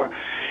and more.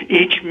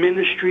 Each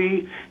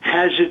ministry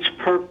has its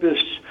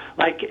purpose.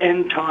 Like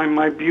End Time,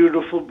 my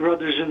beautiful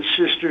brothers and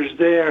sisters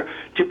there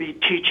to be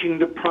teaching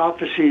the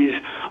prophecies.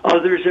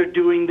 Others are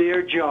doing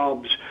their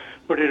jobs.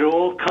 But it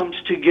all comes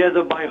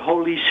together by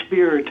Holy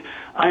Spirit.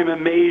 I'm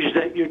amazed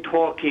that you're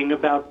talking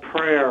about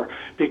prayer,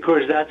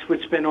 because that's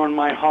what's been on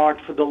my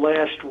heart for the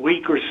last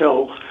week or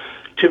so,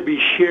 to be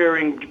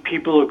sharing to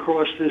people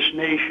across this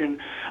nation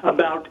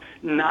about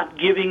not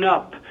giving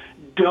up.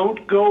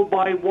 Don't go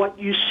by what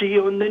you see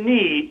on the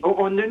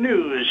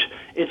news.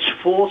 It's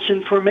false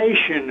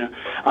information.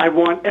 I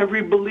want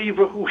every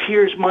believer who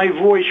hears my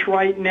voice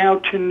right now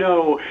to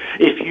know,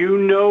 if you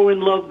know and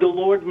love the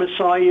Lord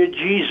Messiah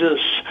Jesus,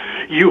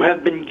 you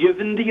have been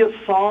given the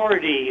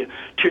authority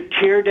to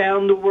tear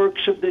down the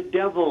works of the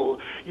devil.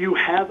 You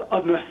have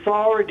an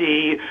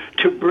authority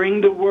to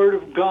bring the Word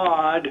of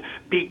God,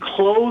 be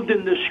clothed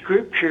in the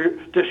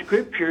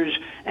Scriptures,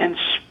 and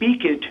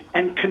speak it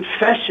and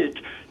confess it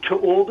to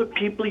all the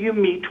people you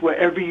meet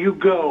wherever you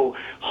go.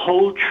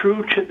 Hold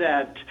true to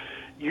that.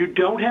 You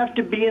don't have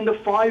to be in the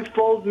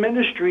fivefold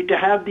ministry to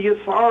have the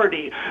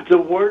authority. The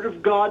Word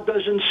of God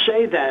doesn't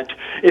say that.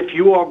 If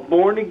you are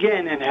born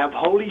again and have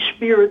Holy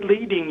Spirit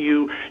leading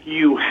you,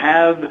 you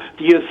have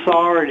the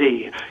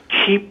authority.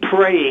 Keep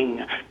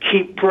praying.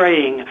 Keep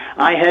praying.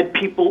 I had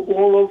people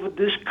all over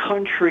this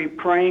country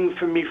praying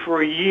for me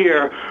for a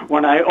year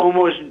when I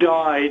almost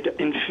died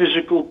in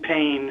physical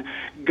pain.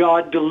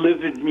 God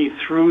delivered me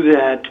through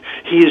that.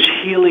 He is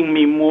healing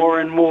me more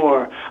and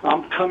more.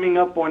 I'm coming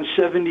up on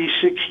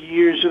 76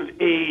 years of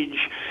age,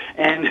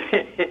 and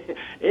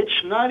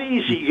it's not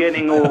easy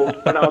getting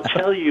old, but I'll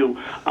tell you,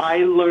 I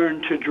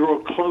learned to draw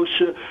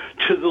closer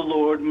to the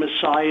Lord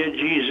Messiah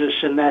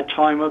Jesus in that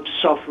time of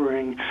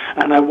suffering,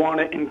 and I want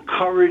to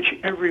encourage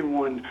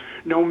everyone,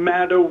 no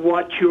matter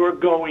what you're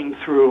going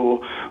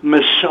through,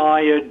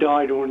 Messiah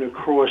died on the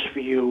cross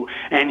for you,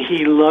 and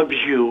He loves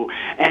you,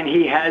 and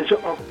He has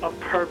a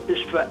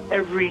purpose for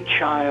every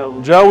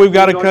child. Joe, we've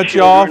got to cut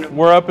you off.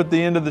 We're up at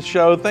the end of the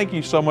show. Thank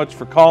you so much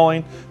for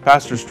calling.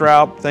 Pastor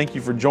Stroup, thank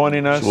you for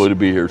joining us. Joy to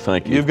be here.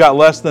 Thank you. You've got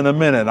less than a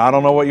minute. I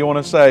don't know what you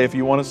want to say, if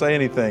you want to say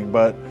anything,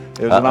 but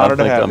it was an honor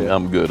to have you.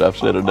 I'm good. I've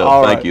said enough.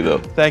 All Thank right. you, though.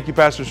 Thank you,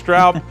 Pastor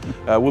Stroup.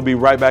 We'll be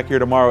right back here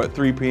tomorrow at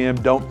 3 p.m.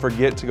 Don't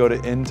forget to go to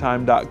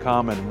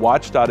endtime.com and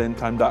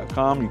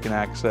watch.endtime.com. You can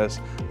access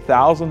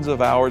thousands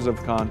of hours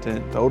of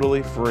content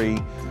totally free.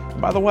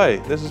 And by the way,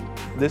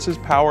 this is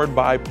powered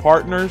by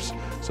partners.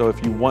 So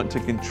if you want to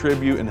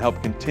contribute and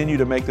help continue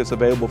to make this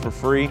available for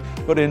free,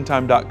 go to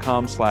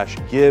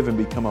endtime.com/give and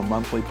become a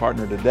monthly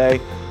partner today.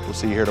 We'll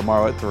see you here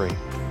tomorrow at 3.